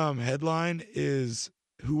biggest headline is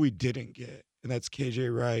who we didn't get, and that's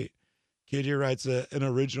KJ Wright. KJ Wright's an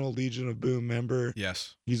original Legion of Boom member.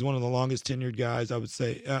 Yes. He's one of the longest tenured guys, I would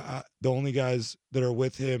say. The only guys that are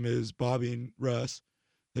with him is Bobby and Russ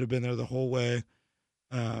that have been there the whole way.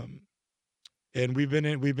 And we've been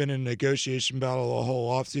in negotiation battle the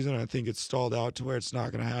whole offseason. I think it's stalled out to where it's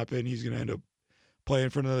not going to happen. He's going to end up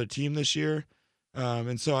playing for another team this year.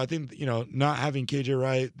 And so I think, not having KJ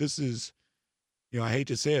Wright, this is, I hate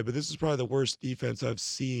to say it, but this is probably the worst defense I've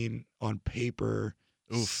seen on paper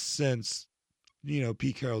since,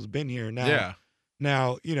 Pete Carroll's been here.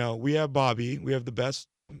 Now, we have Bobby, we have the best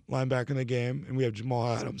linebacker in the game, and we have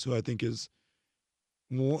Jamal Adams, who I think is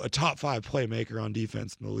a top 5 playmaker on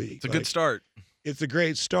defense in the league. It's a good start. It's a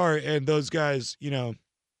great start. And those guys,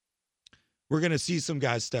 we're going to see some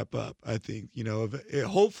guys step up, I think.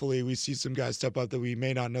 Hopefully we see some guys step up that we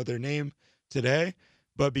may not know their name today,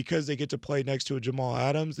 but because they get to play next to a Jamal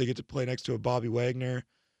Adams, they get to play next to a Bobby Wagner,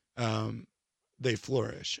 they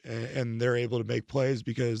flourish. And they're able to make plays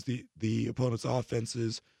because the opponent's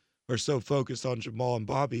offenses are so focused on Jamal and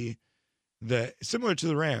Bobby that, similar to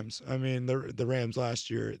the Rams. I mean, the Rams last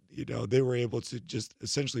year, they were able to just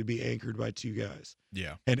essentially be anchored by 2 guys.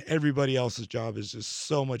 Yeah. And everybody else's job is just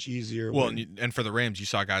so much easier. Well, and for the Rams, you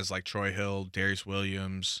saw guys like Troy Hill, Darius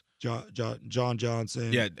Williams, John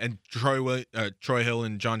Johnson. Yeah, and Troy Hill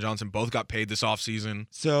and John Johnson both got paid this offseason.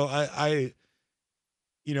 So I'll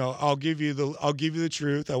give you the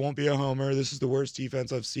truth. I won't be a homer. This is the worst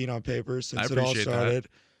defense I've seen on paper since it all started.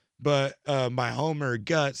 But my homer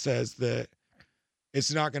gut says that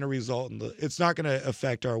it's not going to it's not going to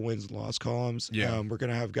affect our wins and loss columns. Yeah. We're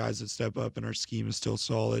going to have guys that step up, and our scheme is still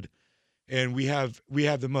solid. And we have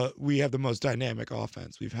the most dynamic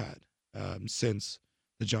offense we've had since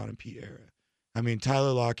the John and Pete era. I mean,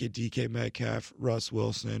 Tyler Lockett, DK Metcalf, Russ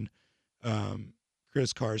Wilson,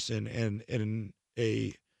 Chris Carson, and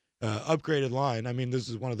a upgraded line. I mean, this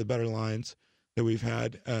is one of the better lines that we've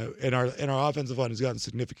had, and our offensive line has gotten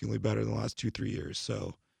significantly better in the last 2-3 years.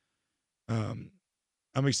 So,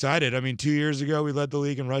 I'm excited. I mean, 2 years ago we led the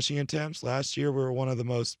league in rushing attempts. Last year we were one of the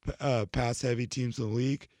most pass-heavy teams in the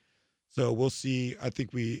league. So we'll see. I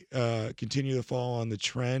think we continue to fall on the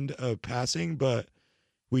trend of passing, but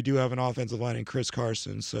we do have an offensive line in Chris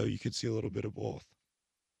Carson, so you could see a little bit of both.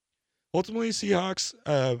 Ultimately, Seahawks,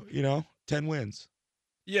 10 wins.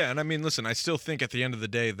 Yeah, and I mean, listen, I still think at the end of the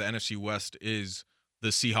day, the NFC West is the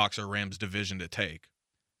Seahawks or Rams division to take.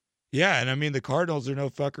 Yeah, and I mean, the Cardinals are no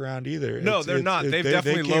fuck around either. No, they're not. They've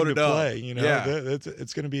definitely loaded up. Play, Yeah.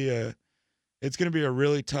 It's going to be a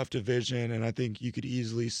really tough division, and I think you could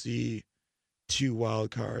easily see 2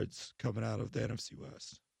 wild cards coming out of the NFC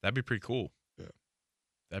West. That'd be pretty cool. Yeah,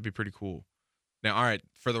 that'd be pretty cool. Now, all right,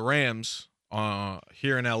 for the Rams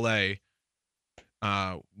here in LA.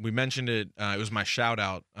 We mentioned it. It was my shout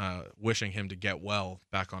out, wishing him to get well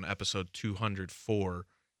back on episode 204.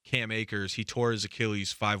 Cam Akers, he tore his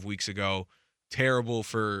Achilles 5 weeks ago. Terrible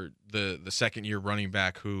for the second year running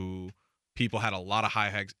back who people had a lot of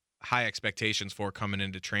high expectations for coming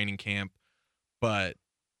into training camp. But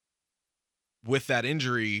with that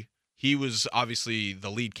injury, he was obviously the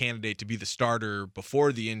lead candidate to be the starter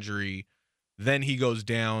before the injury. Then he goes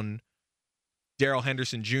down. Darrell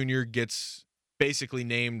Henderson Jr. gets basically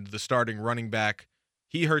named the starting running back.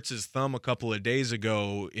 He hurts his thumb a couple of days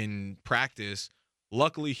ago in practice.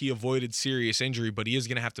 Luckily, he avoided serious injury, but he is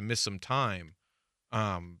going to have to miss some time.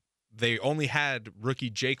 They only had rookie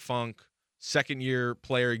Jake Funk, second-year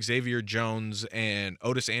player Xavier Jones, and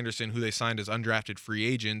Otis Anderson, who they signed as undrafted free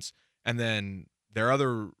agents. And then their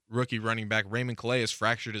other rookie running back, Raymond Calais,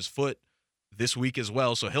 fractured his foot this week as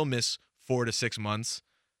well, so he'll miss 4 to 6 months.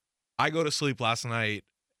 I go to sleep last night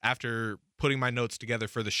after putting my notes together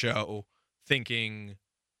for the show, thinking,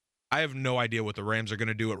 I have no idea what the Rams are going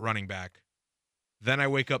to do at running back. Then I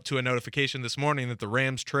wake up to a notification this morning that the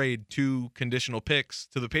Rams trade 2 conditional picks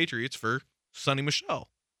to the Patriots for Sonny Michel.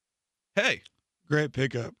 Hey. Great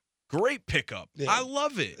pickup. Great pickup. Yeah. I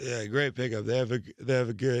love it. Yeah, great pickup. They have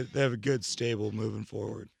a good stable moving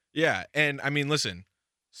forward. Yeah, and I mean, listen,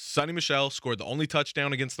 Sonny Michel scored the only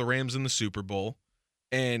touchdown against the Rams in the Super Bowl,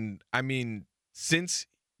 and I mean, since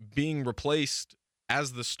being replaced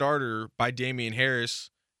as the starter by Damian Harris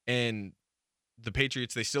and the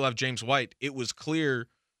Patriots, they still have James White. It was clear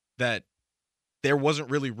that there wasn't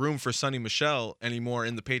really room for Sonny Michel anymore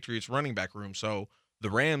in the Patriots running back room. So the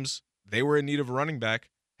Rams, they were in need of a running back.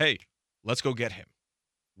 Hey, let's go get him.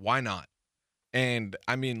 Why not? And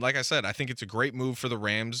I mean, like I said, I think it's a great move for the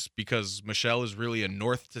Rams because Michel is really a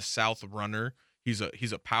north to south runner. He's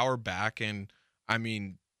a power back, and I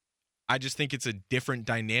mean, I just think it's a different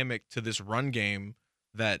dynamic to this run game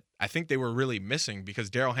that I think they were really missing because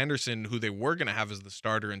Darrell Henderson, who they were going to have as the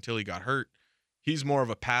starter until he got hurt, he's more of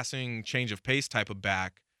a passing, change of pace type of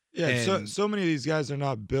back. Yeah, And- so many of these guys are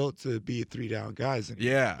not built to be 3-down guys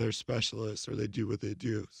anymore. Yeah. They're specialists or they do what they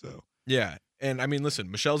do. So Yeah, and I mean,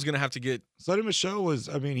 listen, Michel's going to have to get Sonny Michel was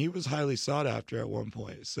highly sought after at one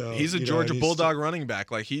point. So he's a you know, Georgia he's Bulldog running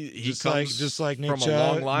back. Like he just comes like Nick from Chubb,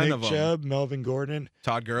 a long line Nick of them. Chubb, Melvin Gordon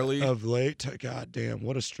Todd Gurley. of late. God damn,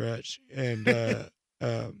 what a stretch! And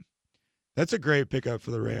that's a great pickup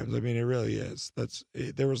for the Rams. I mean, it really is.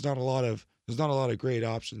 There's not a lot of great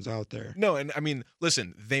options out there. No, and I mean,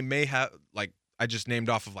 listen, they may have, like, I just named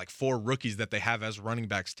off of like 4 rookies that they have as running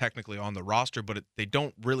backs technically on the roster, but they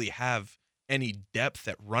don't really have any depth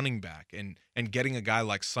at running back. And getting a guy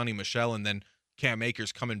like Sonny Michel and then Cam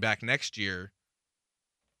Akers coming back next year,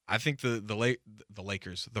 I think the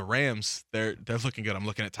Lakers, the Rams, they're looking good. I'm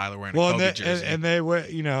looking at Tyler wearing a Kobe jersey. And they were,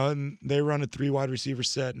 and they run a 3 wide receiver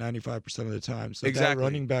set 95% of the time. So Exactly. that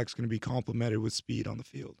running back's going to be complemented with speed on the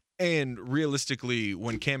field. And realistically,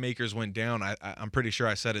 when Cam Akers went down, I'm pretty sure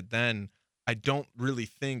I said it then, I don't really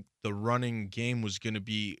think the running game was going to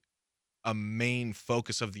be a main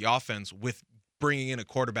focus of the offense with bringing in a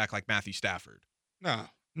quarterback like Matthew Stafford.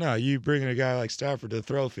 No, you bring in a guy like Stafford to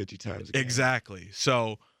throw 50 times a game. Exactly.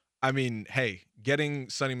 So, I mean, hey, getting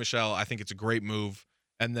Sonny Michel, I think it's a great move.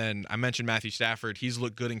 And then I mentioned Matthew Stafford. He's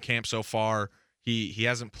looked good in camp so far. He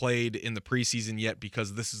hasn't played in the preseason yet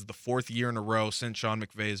because this is the 4th year in a row since Sean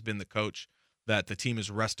McVay has been the coach that the team is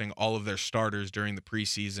resting all of their starters during the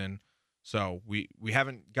preseason. So we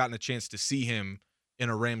haven't gotten a chance to see him in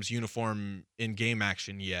a Rams uniform in game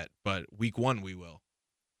action yet, but week 1 we will.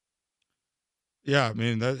 Yeah, I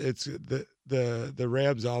mean it's the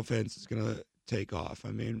Rams offense is going to take off. I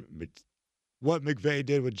mean, what McVay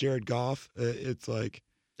did with Jared Goff, it's like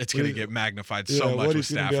It's going to get magnified so much with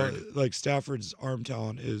Stafford. Like Stafford's arm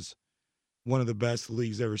talent is one of the best the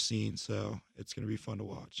league's ever seen, so it's going to be fun to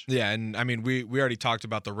watch. Yeah, and I mean, we already talked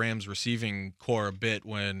about the Rams receiving core a bit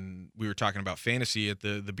when we were talking about fantasy at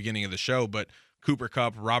the beginning of the show, but Cooper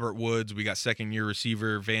Kupp, Robert Woods, we got second-year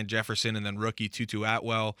receiver Van Jefferson, and then rookie Tutu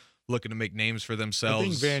Atwell looking to make names for themselves. I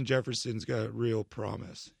think Van Jefferson's got real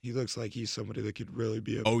promise. He looks like he's somebody that could really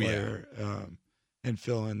be a player and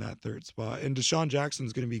fill in that third spot. And Deshaun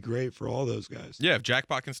Jackson's going to be great for all those guys. Yeah, if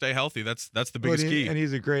Jackpot can stay healthy, that's the biggest key. And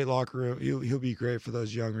he's a great locker room. He'll be great for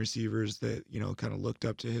those young receivers that, kind of looked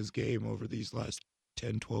up to his game over these last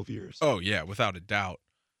 10, 12 years. Oh, yeah, without a doubt.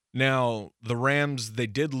 Now, the Rams, they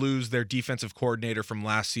did lose their defensive coordinator from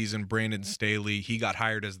last season, Brandon Staley. He got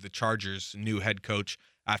hired as the Chargers' new head coach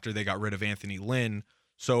after they got rid of Anthony Lynn.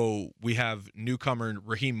 So we have newcomer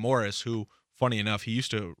Raheem Morris, who, funny enough, he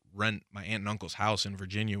used to rent my aunt and uncle's house in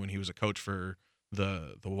Virginia when he was a coach for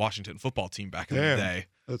the Washington football team back in the day.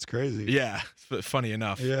 That's crazy. Yeah, funny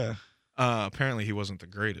enough. Yeah. Apparently he wasn't the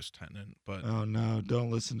greatest tenant, but oh no,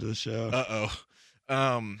 don't listen to the show.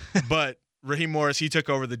 But Raheem Morris, he took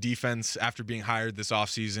over the defense after being hired this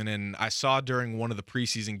offseason, and I saw during one of the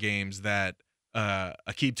preseason games that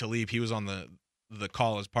Aqib Talib, he was on the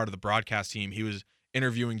call as part of the broadcast team. He was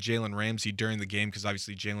interviewing Jalen Ramsey during the game because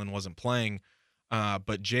obviously Jalen wasn't playing,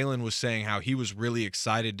 but Jalen was saying how he was really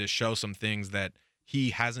excited to show some things that he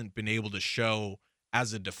hasn't been able to show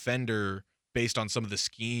as a defender based on some of the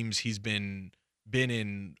schemes he's been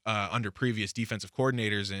in under previous defensive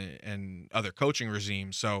coordinators and other coaching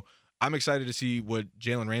regimes. So I'm excited to see what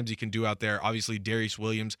Jalen Ramsey can do out there. Obviously, Darius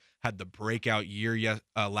Williams had the breakout year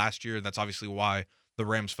last year. That's obviously why the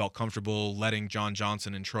Rams felt comfortable letting John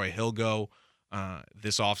Johnson and Troy Hill go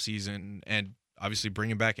this offseason. And obviously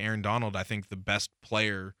bringing back Aaron Donald, I think the best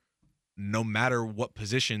player, no matter what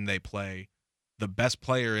position they play, the best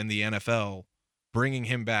player in the NFL, bringing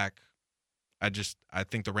him back, I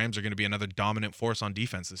think the Rams are going to be another dominant force on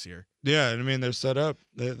defense this year. Yeah, and I mean, they're set up.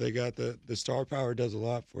 They got the star power does a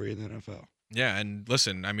lot for you in the NFL. Yeah, and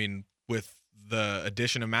listen, I mean, with the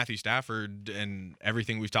addition of Matthew Stafford and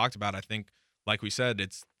everything we've talked about, I think, like we said,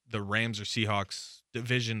 the Rams or Seahawks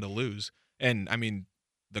division to lose. And I mean,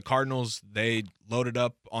 the Cardinals, they loaded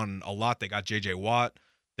up on a lot. They got J.J. Watt.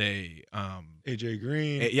 They AJ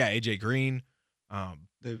Green. AJ Green. I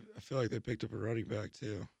feel like they picked up a running back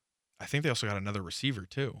too. I think they also got another receiver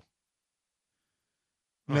too.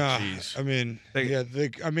 Oh, No, jeez. I mean,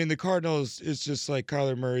 the Cardinals. It's just like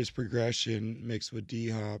Kyler Murray's progression mixed with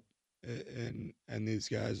D-Hop, and these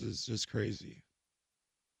guys is just crazy.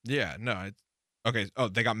 Yeah, no. Okay. Oh,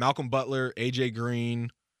 they got Malcolm Butler, AJ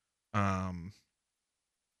Green. Jeez,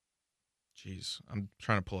 I'm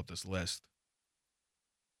trying to pull up this list.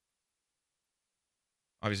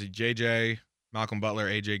 Obviously, JJ, Malcolm Butler,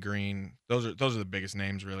 AJ Green. Those are the biggest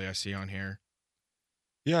names really I see on here.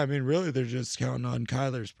 Yeah, I mean, really, they're just counting on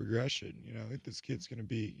Kyler's progression. I think this kid's going to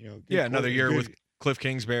be, good Another year with Cliff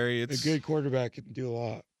Kingsbury. It's a good quarterback can do a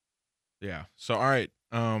lot. Yeah. So, all right.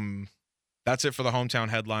 That's it for the hometown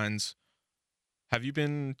headlines. Have you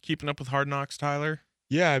been keeping up with Hard Knocks, Tyler?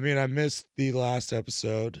 Yeah, I mean, I missed the last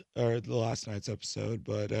episode or the last night's episode,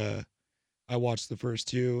 but I watched the first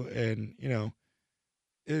two, and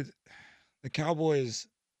the Cowboys.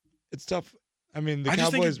 It's tough. I mean, the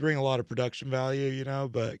Cowboys bring a lot of production value,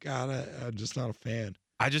 but God, I'm just not a fan.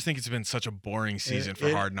 I just think it's been such a boring season for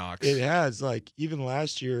Hard Knocks. It has, like, even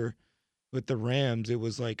last year with the Rams, it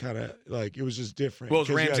was like kind of like it was just different. Well, it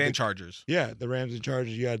was Rams and Chargers. Yeah, the Rams and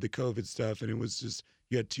Chargers. You had the COVID stuff, and it was just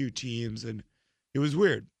you had two teams, and it was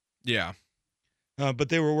weird. Yeah. But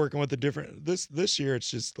they were working with a different. This year, it's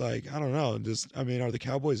just like I don't know. I mean, are the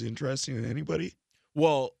Cowboys interesting in anybody?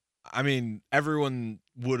 Well, I mean, everyone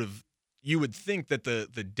you would think that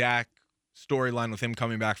the Dak storyline with him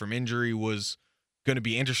coming back from injury was going to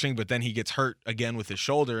be interesting, but then he gets hurt again with his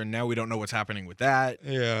shoulder, and now we don't know what's happening with that.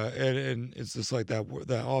 Yeah, and it's just like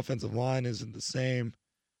that offensive line isn't the same.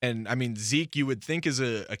 And, I mean, Zeke you would think is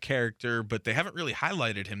a character, but they haven't really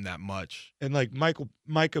highlighted him that much. And, like,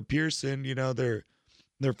 Micah Pearson,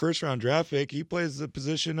 their first-round draft pick, he plays the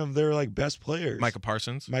position of their, like, best players. Micah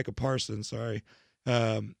Parsons, sorry.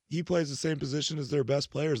 He plays the same position as their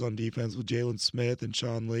best players on defense with Jalen Smith and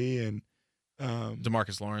Sean Lee and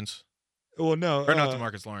DeMarcus Lawrence. Well, no, or not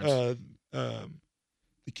DeMarcus Lawrence.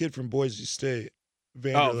 The kid from Boise State,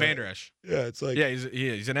 Vander Esch. Yeah, it's like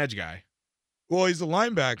he's an edge guy. Well, he's a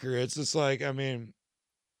linebacker. It's just like I mean,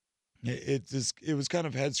 it was kind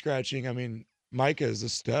of head scratching. I mean, Micah is a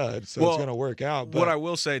stud, so it's going to work out. But what I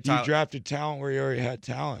will say, Tyler, you drafted talent where you already had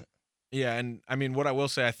talent. Yeah, and I mean, what I will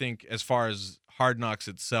say, I think as far as Hard Knocks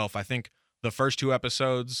itself, I think the first two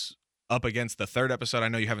episodes up against the third episode. I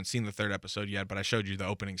know you haven't seen the third episode yet, but I showed you the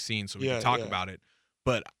opening scene so we can talk about it.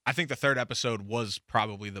 But I think the third episode was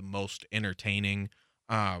probably the most entertaining.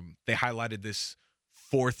 They highlighted this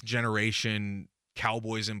fourth generation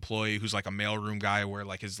Cowboys employee who's like a mailroom guy where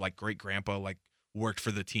like his like great grandpa like worked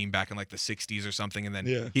for the team back in like the 60s or something, and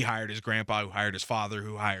then he hired his grandpa who hired his father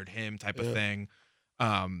who hired him type of thing.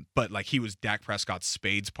 But like he was Dak Prescott's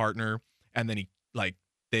spades partner, and then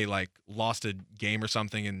they lost a game or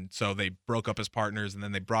something, and so they broke up as partners, and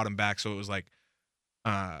then they brought him back. So it was like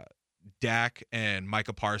Dak and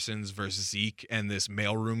Micah Parsons versus Zeke and this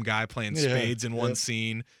mailroom guy playing spades in one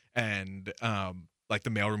scene, and like the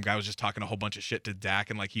mailroom guy was just talking a whole bunch of shit to Dak,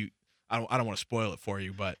 and like I don't want to spoil it for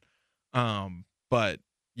you, but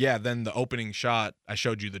yeah, then the opening shot, I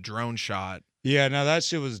showed you the drone shot. Yeah, now that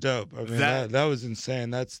shit was dope. I mean, that was insane.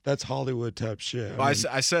 That's Hollywood type shit. I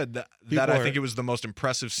said that I think it was the most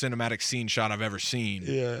impressive cinematic scene shot I've ever seen.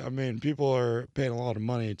 Yeah, I mean, people are paying a lot of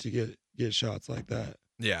money to get shots like that.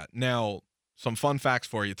 Yeah. Now, some fun facts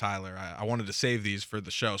for you, Tyler. I wanted to save these for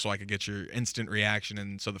the show so I could get your instant reaction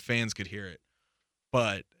and so the fans could hear it.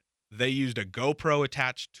 But they used a GoPro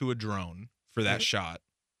attached to a drone for that shot.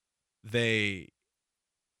 The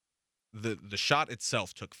shot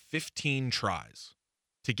itself took 15 tries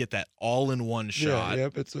to get that all-in-one shot. Yeah,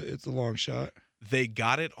 it's a long shot. They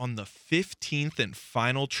got it on the 15th and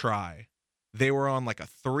final try. They were on like a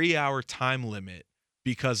 3-hour time limit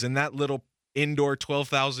because in that little indoor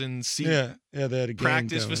 12,000 seat they had a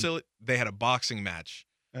practice facility, they had a boxing match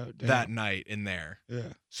that night in there.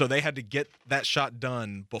 Yeah. So they had to get that shot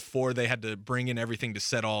done before they had to bring in everything to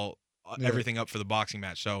set everything up for the boxing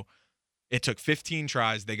match. So it took 15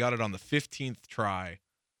 tries. They got it on the 15th try.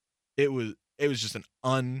 It was just an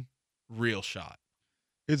unreal shot.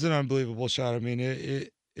 It's an unbelievable shot. I mean,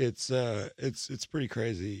 it's pretty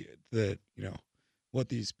crazy that, what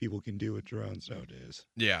these people can do with drones nowadays.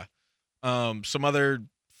 Yeah. Some other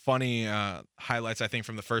funny highlights I think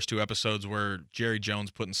from the first two episodes were Jerry Jones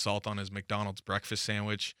putting salt on his McDonald's breakfast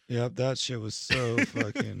sandwich. Yep, that shit was so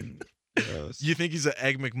fucking Gross. You think he's an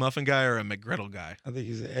Egg McMuffin guy or a McGriddle guy? I think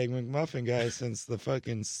he's an Egg McMuffin guy since the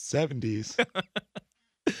fucking 70s.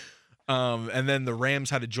 And then the Rams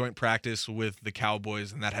had a joint practice with the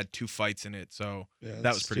Cowboys, and that had 2 fights in it. So Yeah, that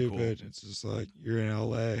that's was pretty stupid. cool. It's just like you're in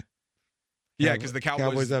LA. Yeah, because the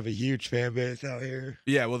Cowboys have a huge fan base out here.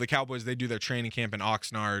 Yeah, well, the Cowboys, they do their training camp in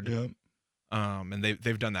Oxnard, Yep. and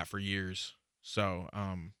they've done that for years. So,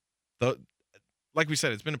 like we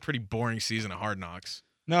said, it's been a pretty boring season of Hard Knocks.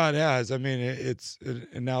 No, it has. I mean,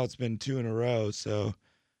 and now it's been 2 in a row. So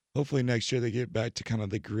hopefully next year they get back to kind of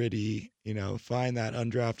the gritty, find that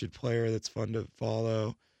undrafted player that's fun to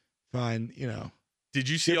follow. Find, Did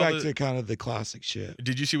you see get all back the, to kind of the classic shit.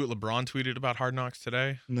 Did you see what LeBron tweeted about Hard Knocks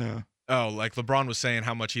today? No. Oh, like LeBron was saying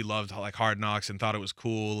how much he loved like Hard Knocks and thought it was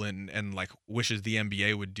cool and like wishes the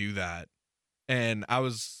NBA would do that. And I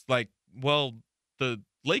was like, well, the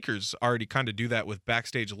Lakers already kind of do that with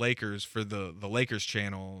Backstage Lakers for the Lakers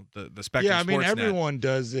channel, the Spectrum Yeah, I mean, Sportsnet. everyone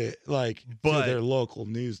does it like But- to their local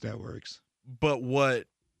news networks. But what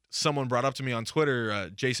someone brought up to me on Twitter,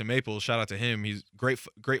 Jason Maples, shout out to him. He's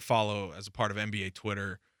great follow as a part of NBA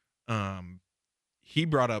Twitter. He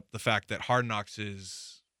brought up the fact that Hard Knocks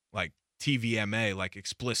is like TVMA, like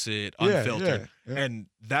explicit, unfiltered. Yeah. And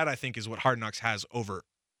that I think is what Hard Knocks has over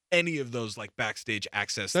any of those like backstage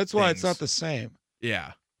access. That's why it's things. not the same.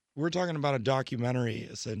 Yeah. We're talking about a documentary,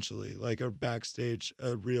 essentially, like a backstage,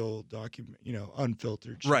 a real document,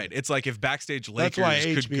 unfiltered shit. Right. It's like if Backstage That's Lakers why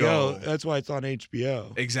could HBO. go. That's why it's on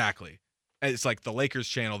HBO. Exactly. It's like the Lakers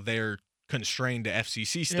channel, they're constrained to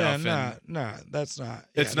FCC Yeah, stuff. that's not. It's not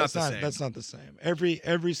that's the same. That's not the same.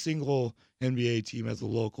 Every single NBA team has a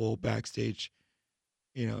local backstage,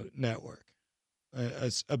 network.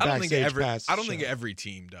 A I don't think backstage pass. I don't think show. every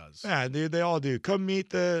team does. Yeah, dude, they all do. Come meet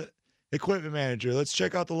the equipment manager. Let's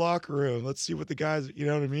check out the locker room. Let's see what the guys. You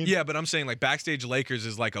know what I mean? Yeah, but I'm saying like Backstage Lakers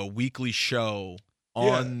is like a weekly show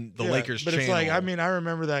on the Lakers but channel. it's like, I mean, I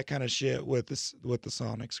remember that kind of shit with the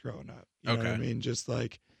Sonics growing up. You know what I Okay. mean? Just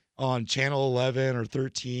like on channel 11 or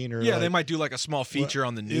 13 or yeah, like, they might do like a small feature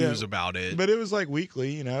on the yeah, news about it. but it was like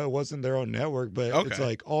weekly. It wasn't their own network, but it's Okay.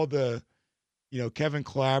 like all the, Kevin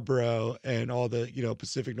Calabro and all the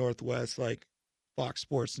Pacific Northwest like Fox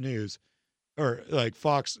Sports News or like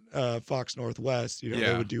Fox Northwest. They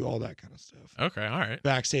Yeah. would do all that kind of stuff. Okay, all right.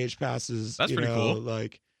 Backstage passes. That's pretty cool.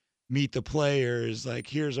 Like meet the players. Like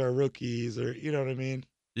here's our rookies, or you know what I mean.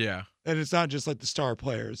 Yeah. And it's not just like the star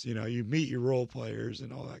players, you meet your role players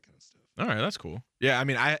and all that kind of stuff. All right, that's cool. Yeah, I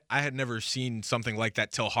mean, I had never seen something like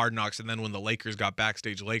that till Hard Knocks, and then when the Lakers got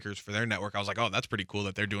Backstage Lakers for their network, I was like, oh, that's pretty cool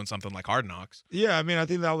that they're doing something like Hard Knocks. Yeah, I mean, I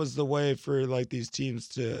think that was the way for like these teams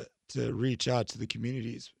to reach out to the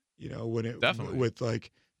communities, when it Definitely. with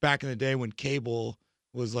like back in the day when cable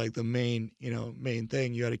was like the main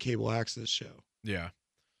thing, you had a cable access show. Yeah.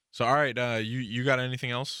 So, all right, you got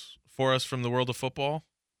anything else for us from the world of football?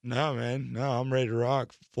 No, man. No, I'm ready to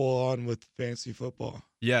rock full on with fantasy football.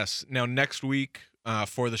 Yes. Now, next week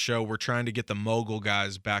for the show, we're trying to get the Mogul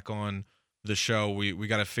guys back on the show. We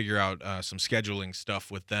got to figure out some scheduling stuff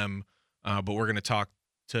with them, but we're going to talk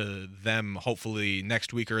to them hopefully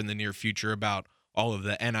next week or in the near future about all of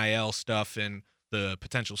the NIL stuff and the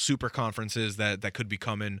potential super conferences that could be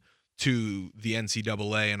coming to the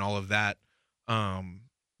NCAA and all of that.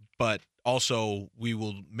 But also, we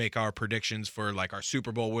will make our predictions for like our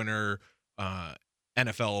Super Bowl winner,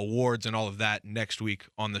 NFL awards, and all of that next week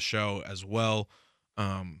on the show as well.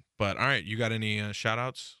 But all right, you got any shout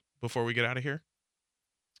outs before we get out of here?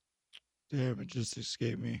 Damn, it just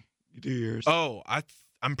escaped me. You do yours. Oh,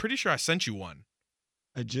 I'm pretty sure I sent you one.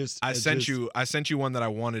 I sent you one that I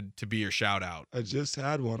wanted to be your shout out. I just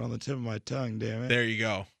had one on the tip of my tongue. Damn it. There you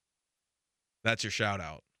go. That's your shout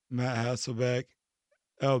out. Matt Hasselbeck.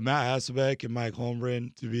 Oh, Matt Hasselbeck and Mike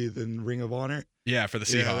Holmgren to be the Ring of Honor. Yeah, for the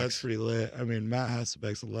Seahawks. Yeah, that's pretty lit. I mean, Matt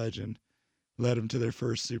Hasselbeck's a legend. Led them to their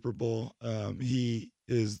first Super Bowl. He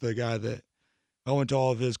is the guy that I went to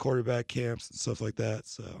all of his quarterback camps and stuff like that.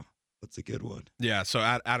 So that's a good one. Yeah, so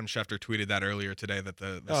Adam Schefter tweeted that earlier today that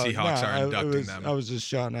the Seahawks are inducting them. I was just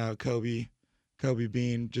shouting out Kobe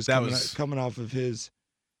Bean, just That coming off of his,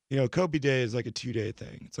 Kobe Day is like a 2-day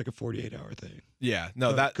thing. It's like a 48-hour thing. Yeah, no,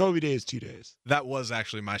 So that Kobe Day is 2 days. that was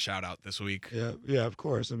actually my shout out this week. Yeah, of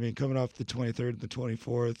course. I mean, coming off the 23rd and the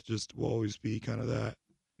 24th, just will always be kind of that.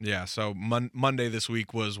 Yeah, so Monday this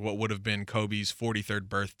week was what would have been Kobe's 43rd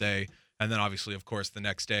birthday, and then obviously, of course, the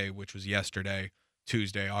next day, which was yesterday,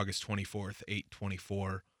 Tuesday, August 24th,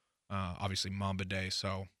 8/24, obviously Mamba Day.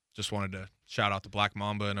 So just wanted to shout out to Black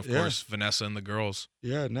Mamba and, of course, Vanessa and the girls.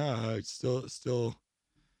 Yeah, no, it's still,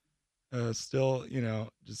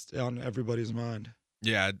 just on everybody's mind.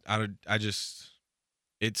 Yeah, I just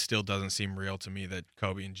it still doesn't seem real to me that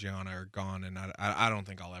Kobe and Gianna are gone, and I don't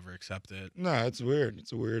think I'll ever accept it. No, it's weird.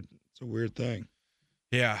 It's a weird thing.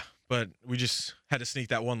 Yeah, but we just had to sneak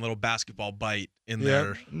that one little basketball bite in Yeah.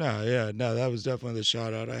 there. No, that was definitely the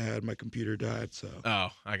shout out I had. My computer died, so Oh,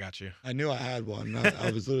 I got you. I knew I had one.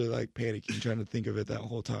 I was literally like panicking, trying to think of it that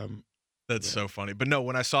whole time. That's so funny. But no,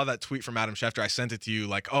 when I saw that tweet from Adam Schefter, I sent it to you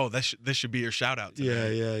like, oh, this should be your shout out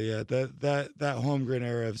today. Yeah. That Holmgren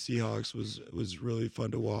era of Seahawks was really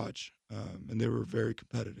fun to watch, and they were very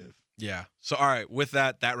competitive. Yeah. So, all right, with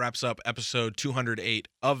that wraps up episode 208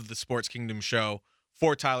 of the Sports Kingdom Show.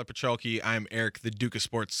 For Tyler Pacholke, I'm Eric, the Duke of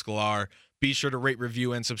Sports Scholar. Be sure to rate,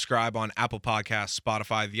 review, and subscribe on Apple Podcasts,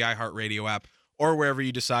 Spotify, the iHeartRadio app, or wherever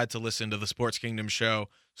you decide to listen to the Sports Kingdom Show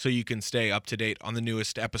so you can stay up to date on the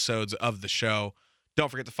newest episodes of the show. Don't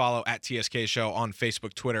forget to follow at TSK Show on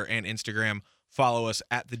Facebook, Twitter, and Instagram. Follow us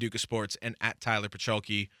at the Duke of Sports and at Tyler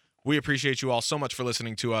Pacholke. We appreciate you all so much for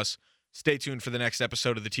listening to us. Stay tuned for the next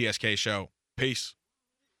episode of the TSK Show. Peace.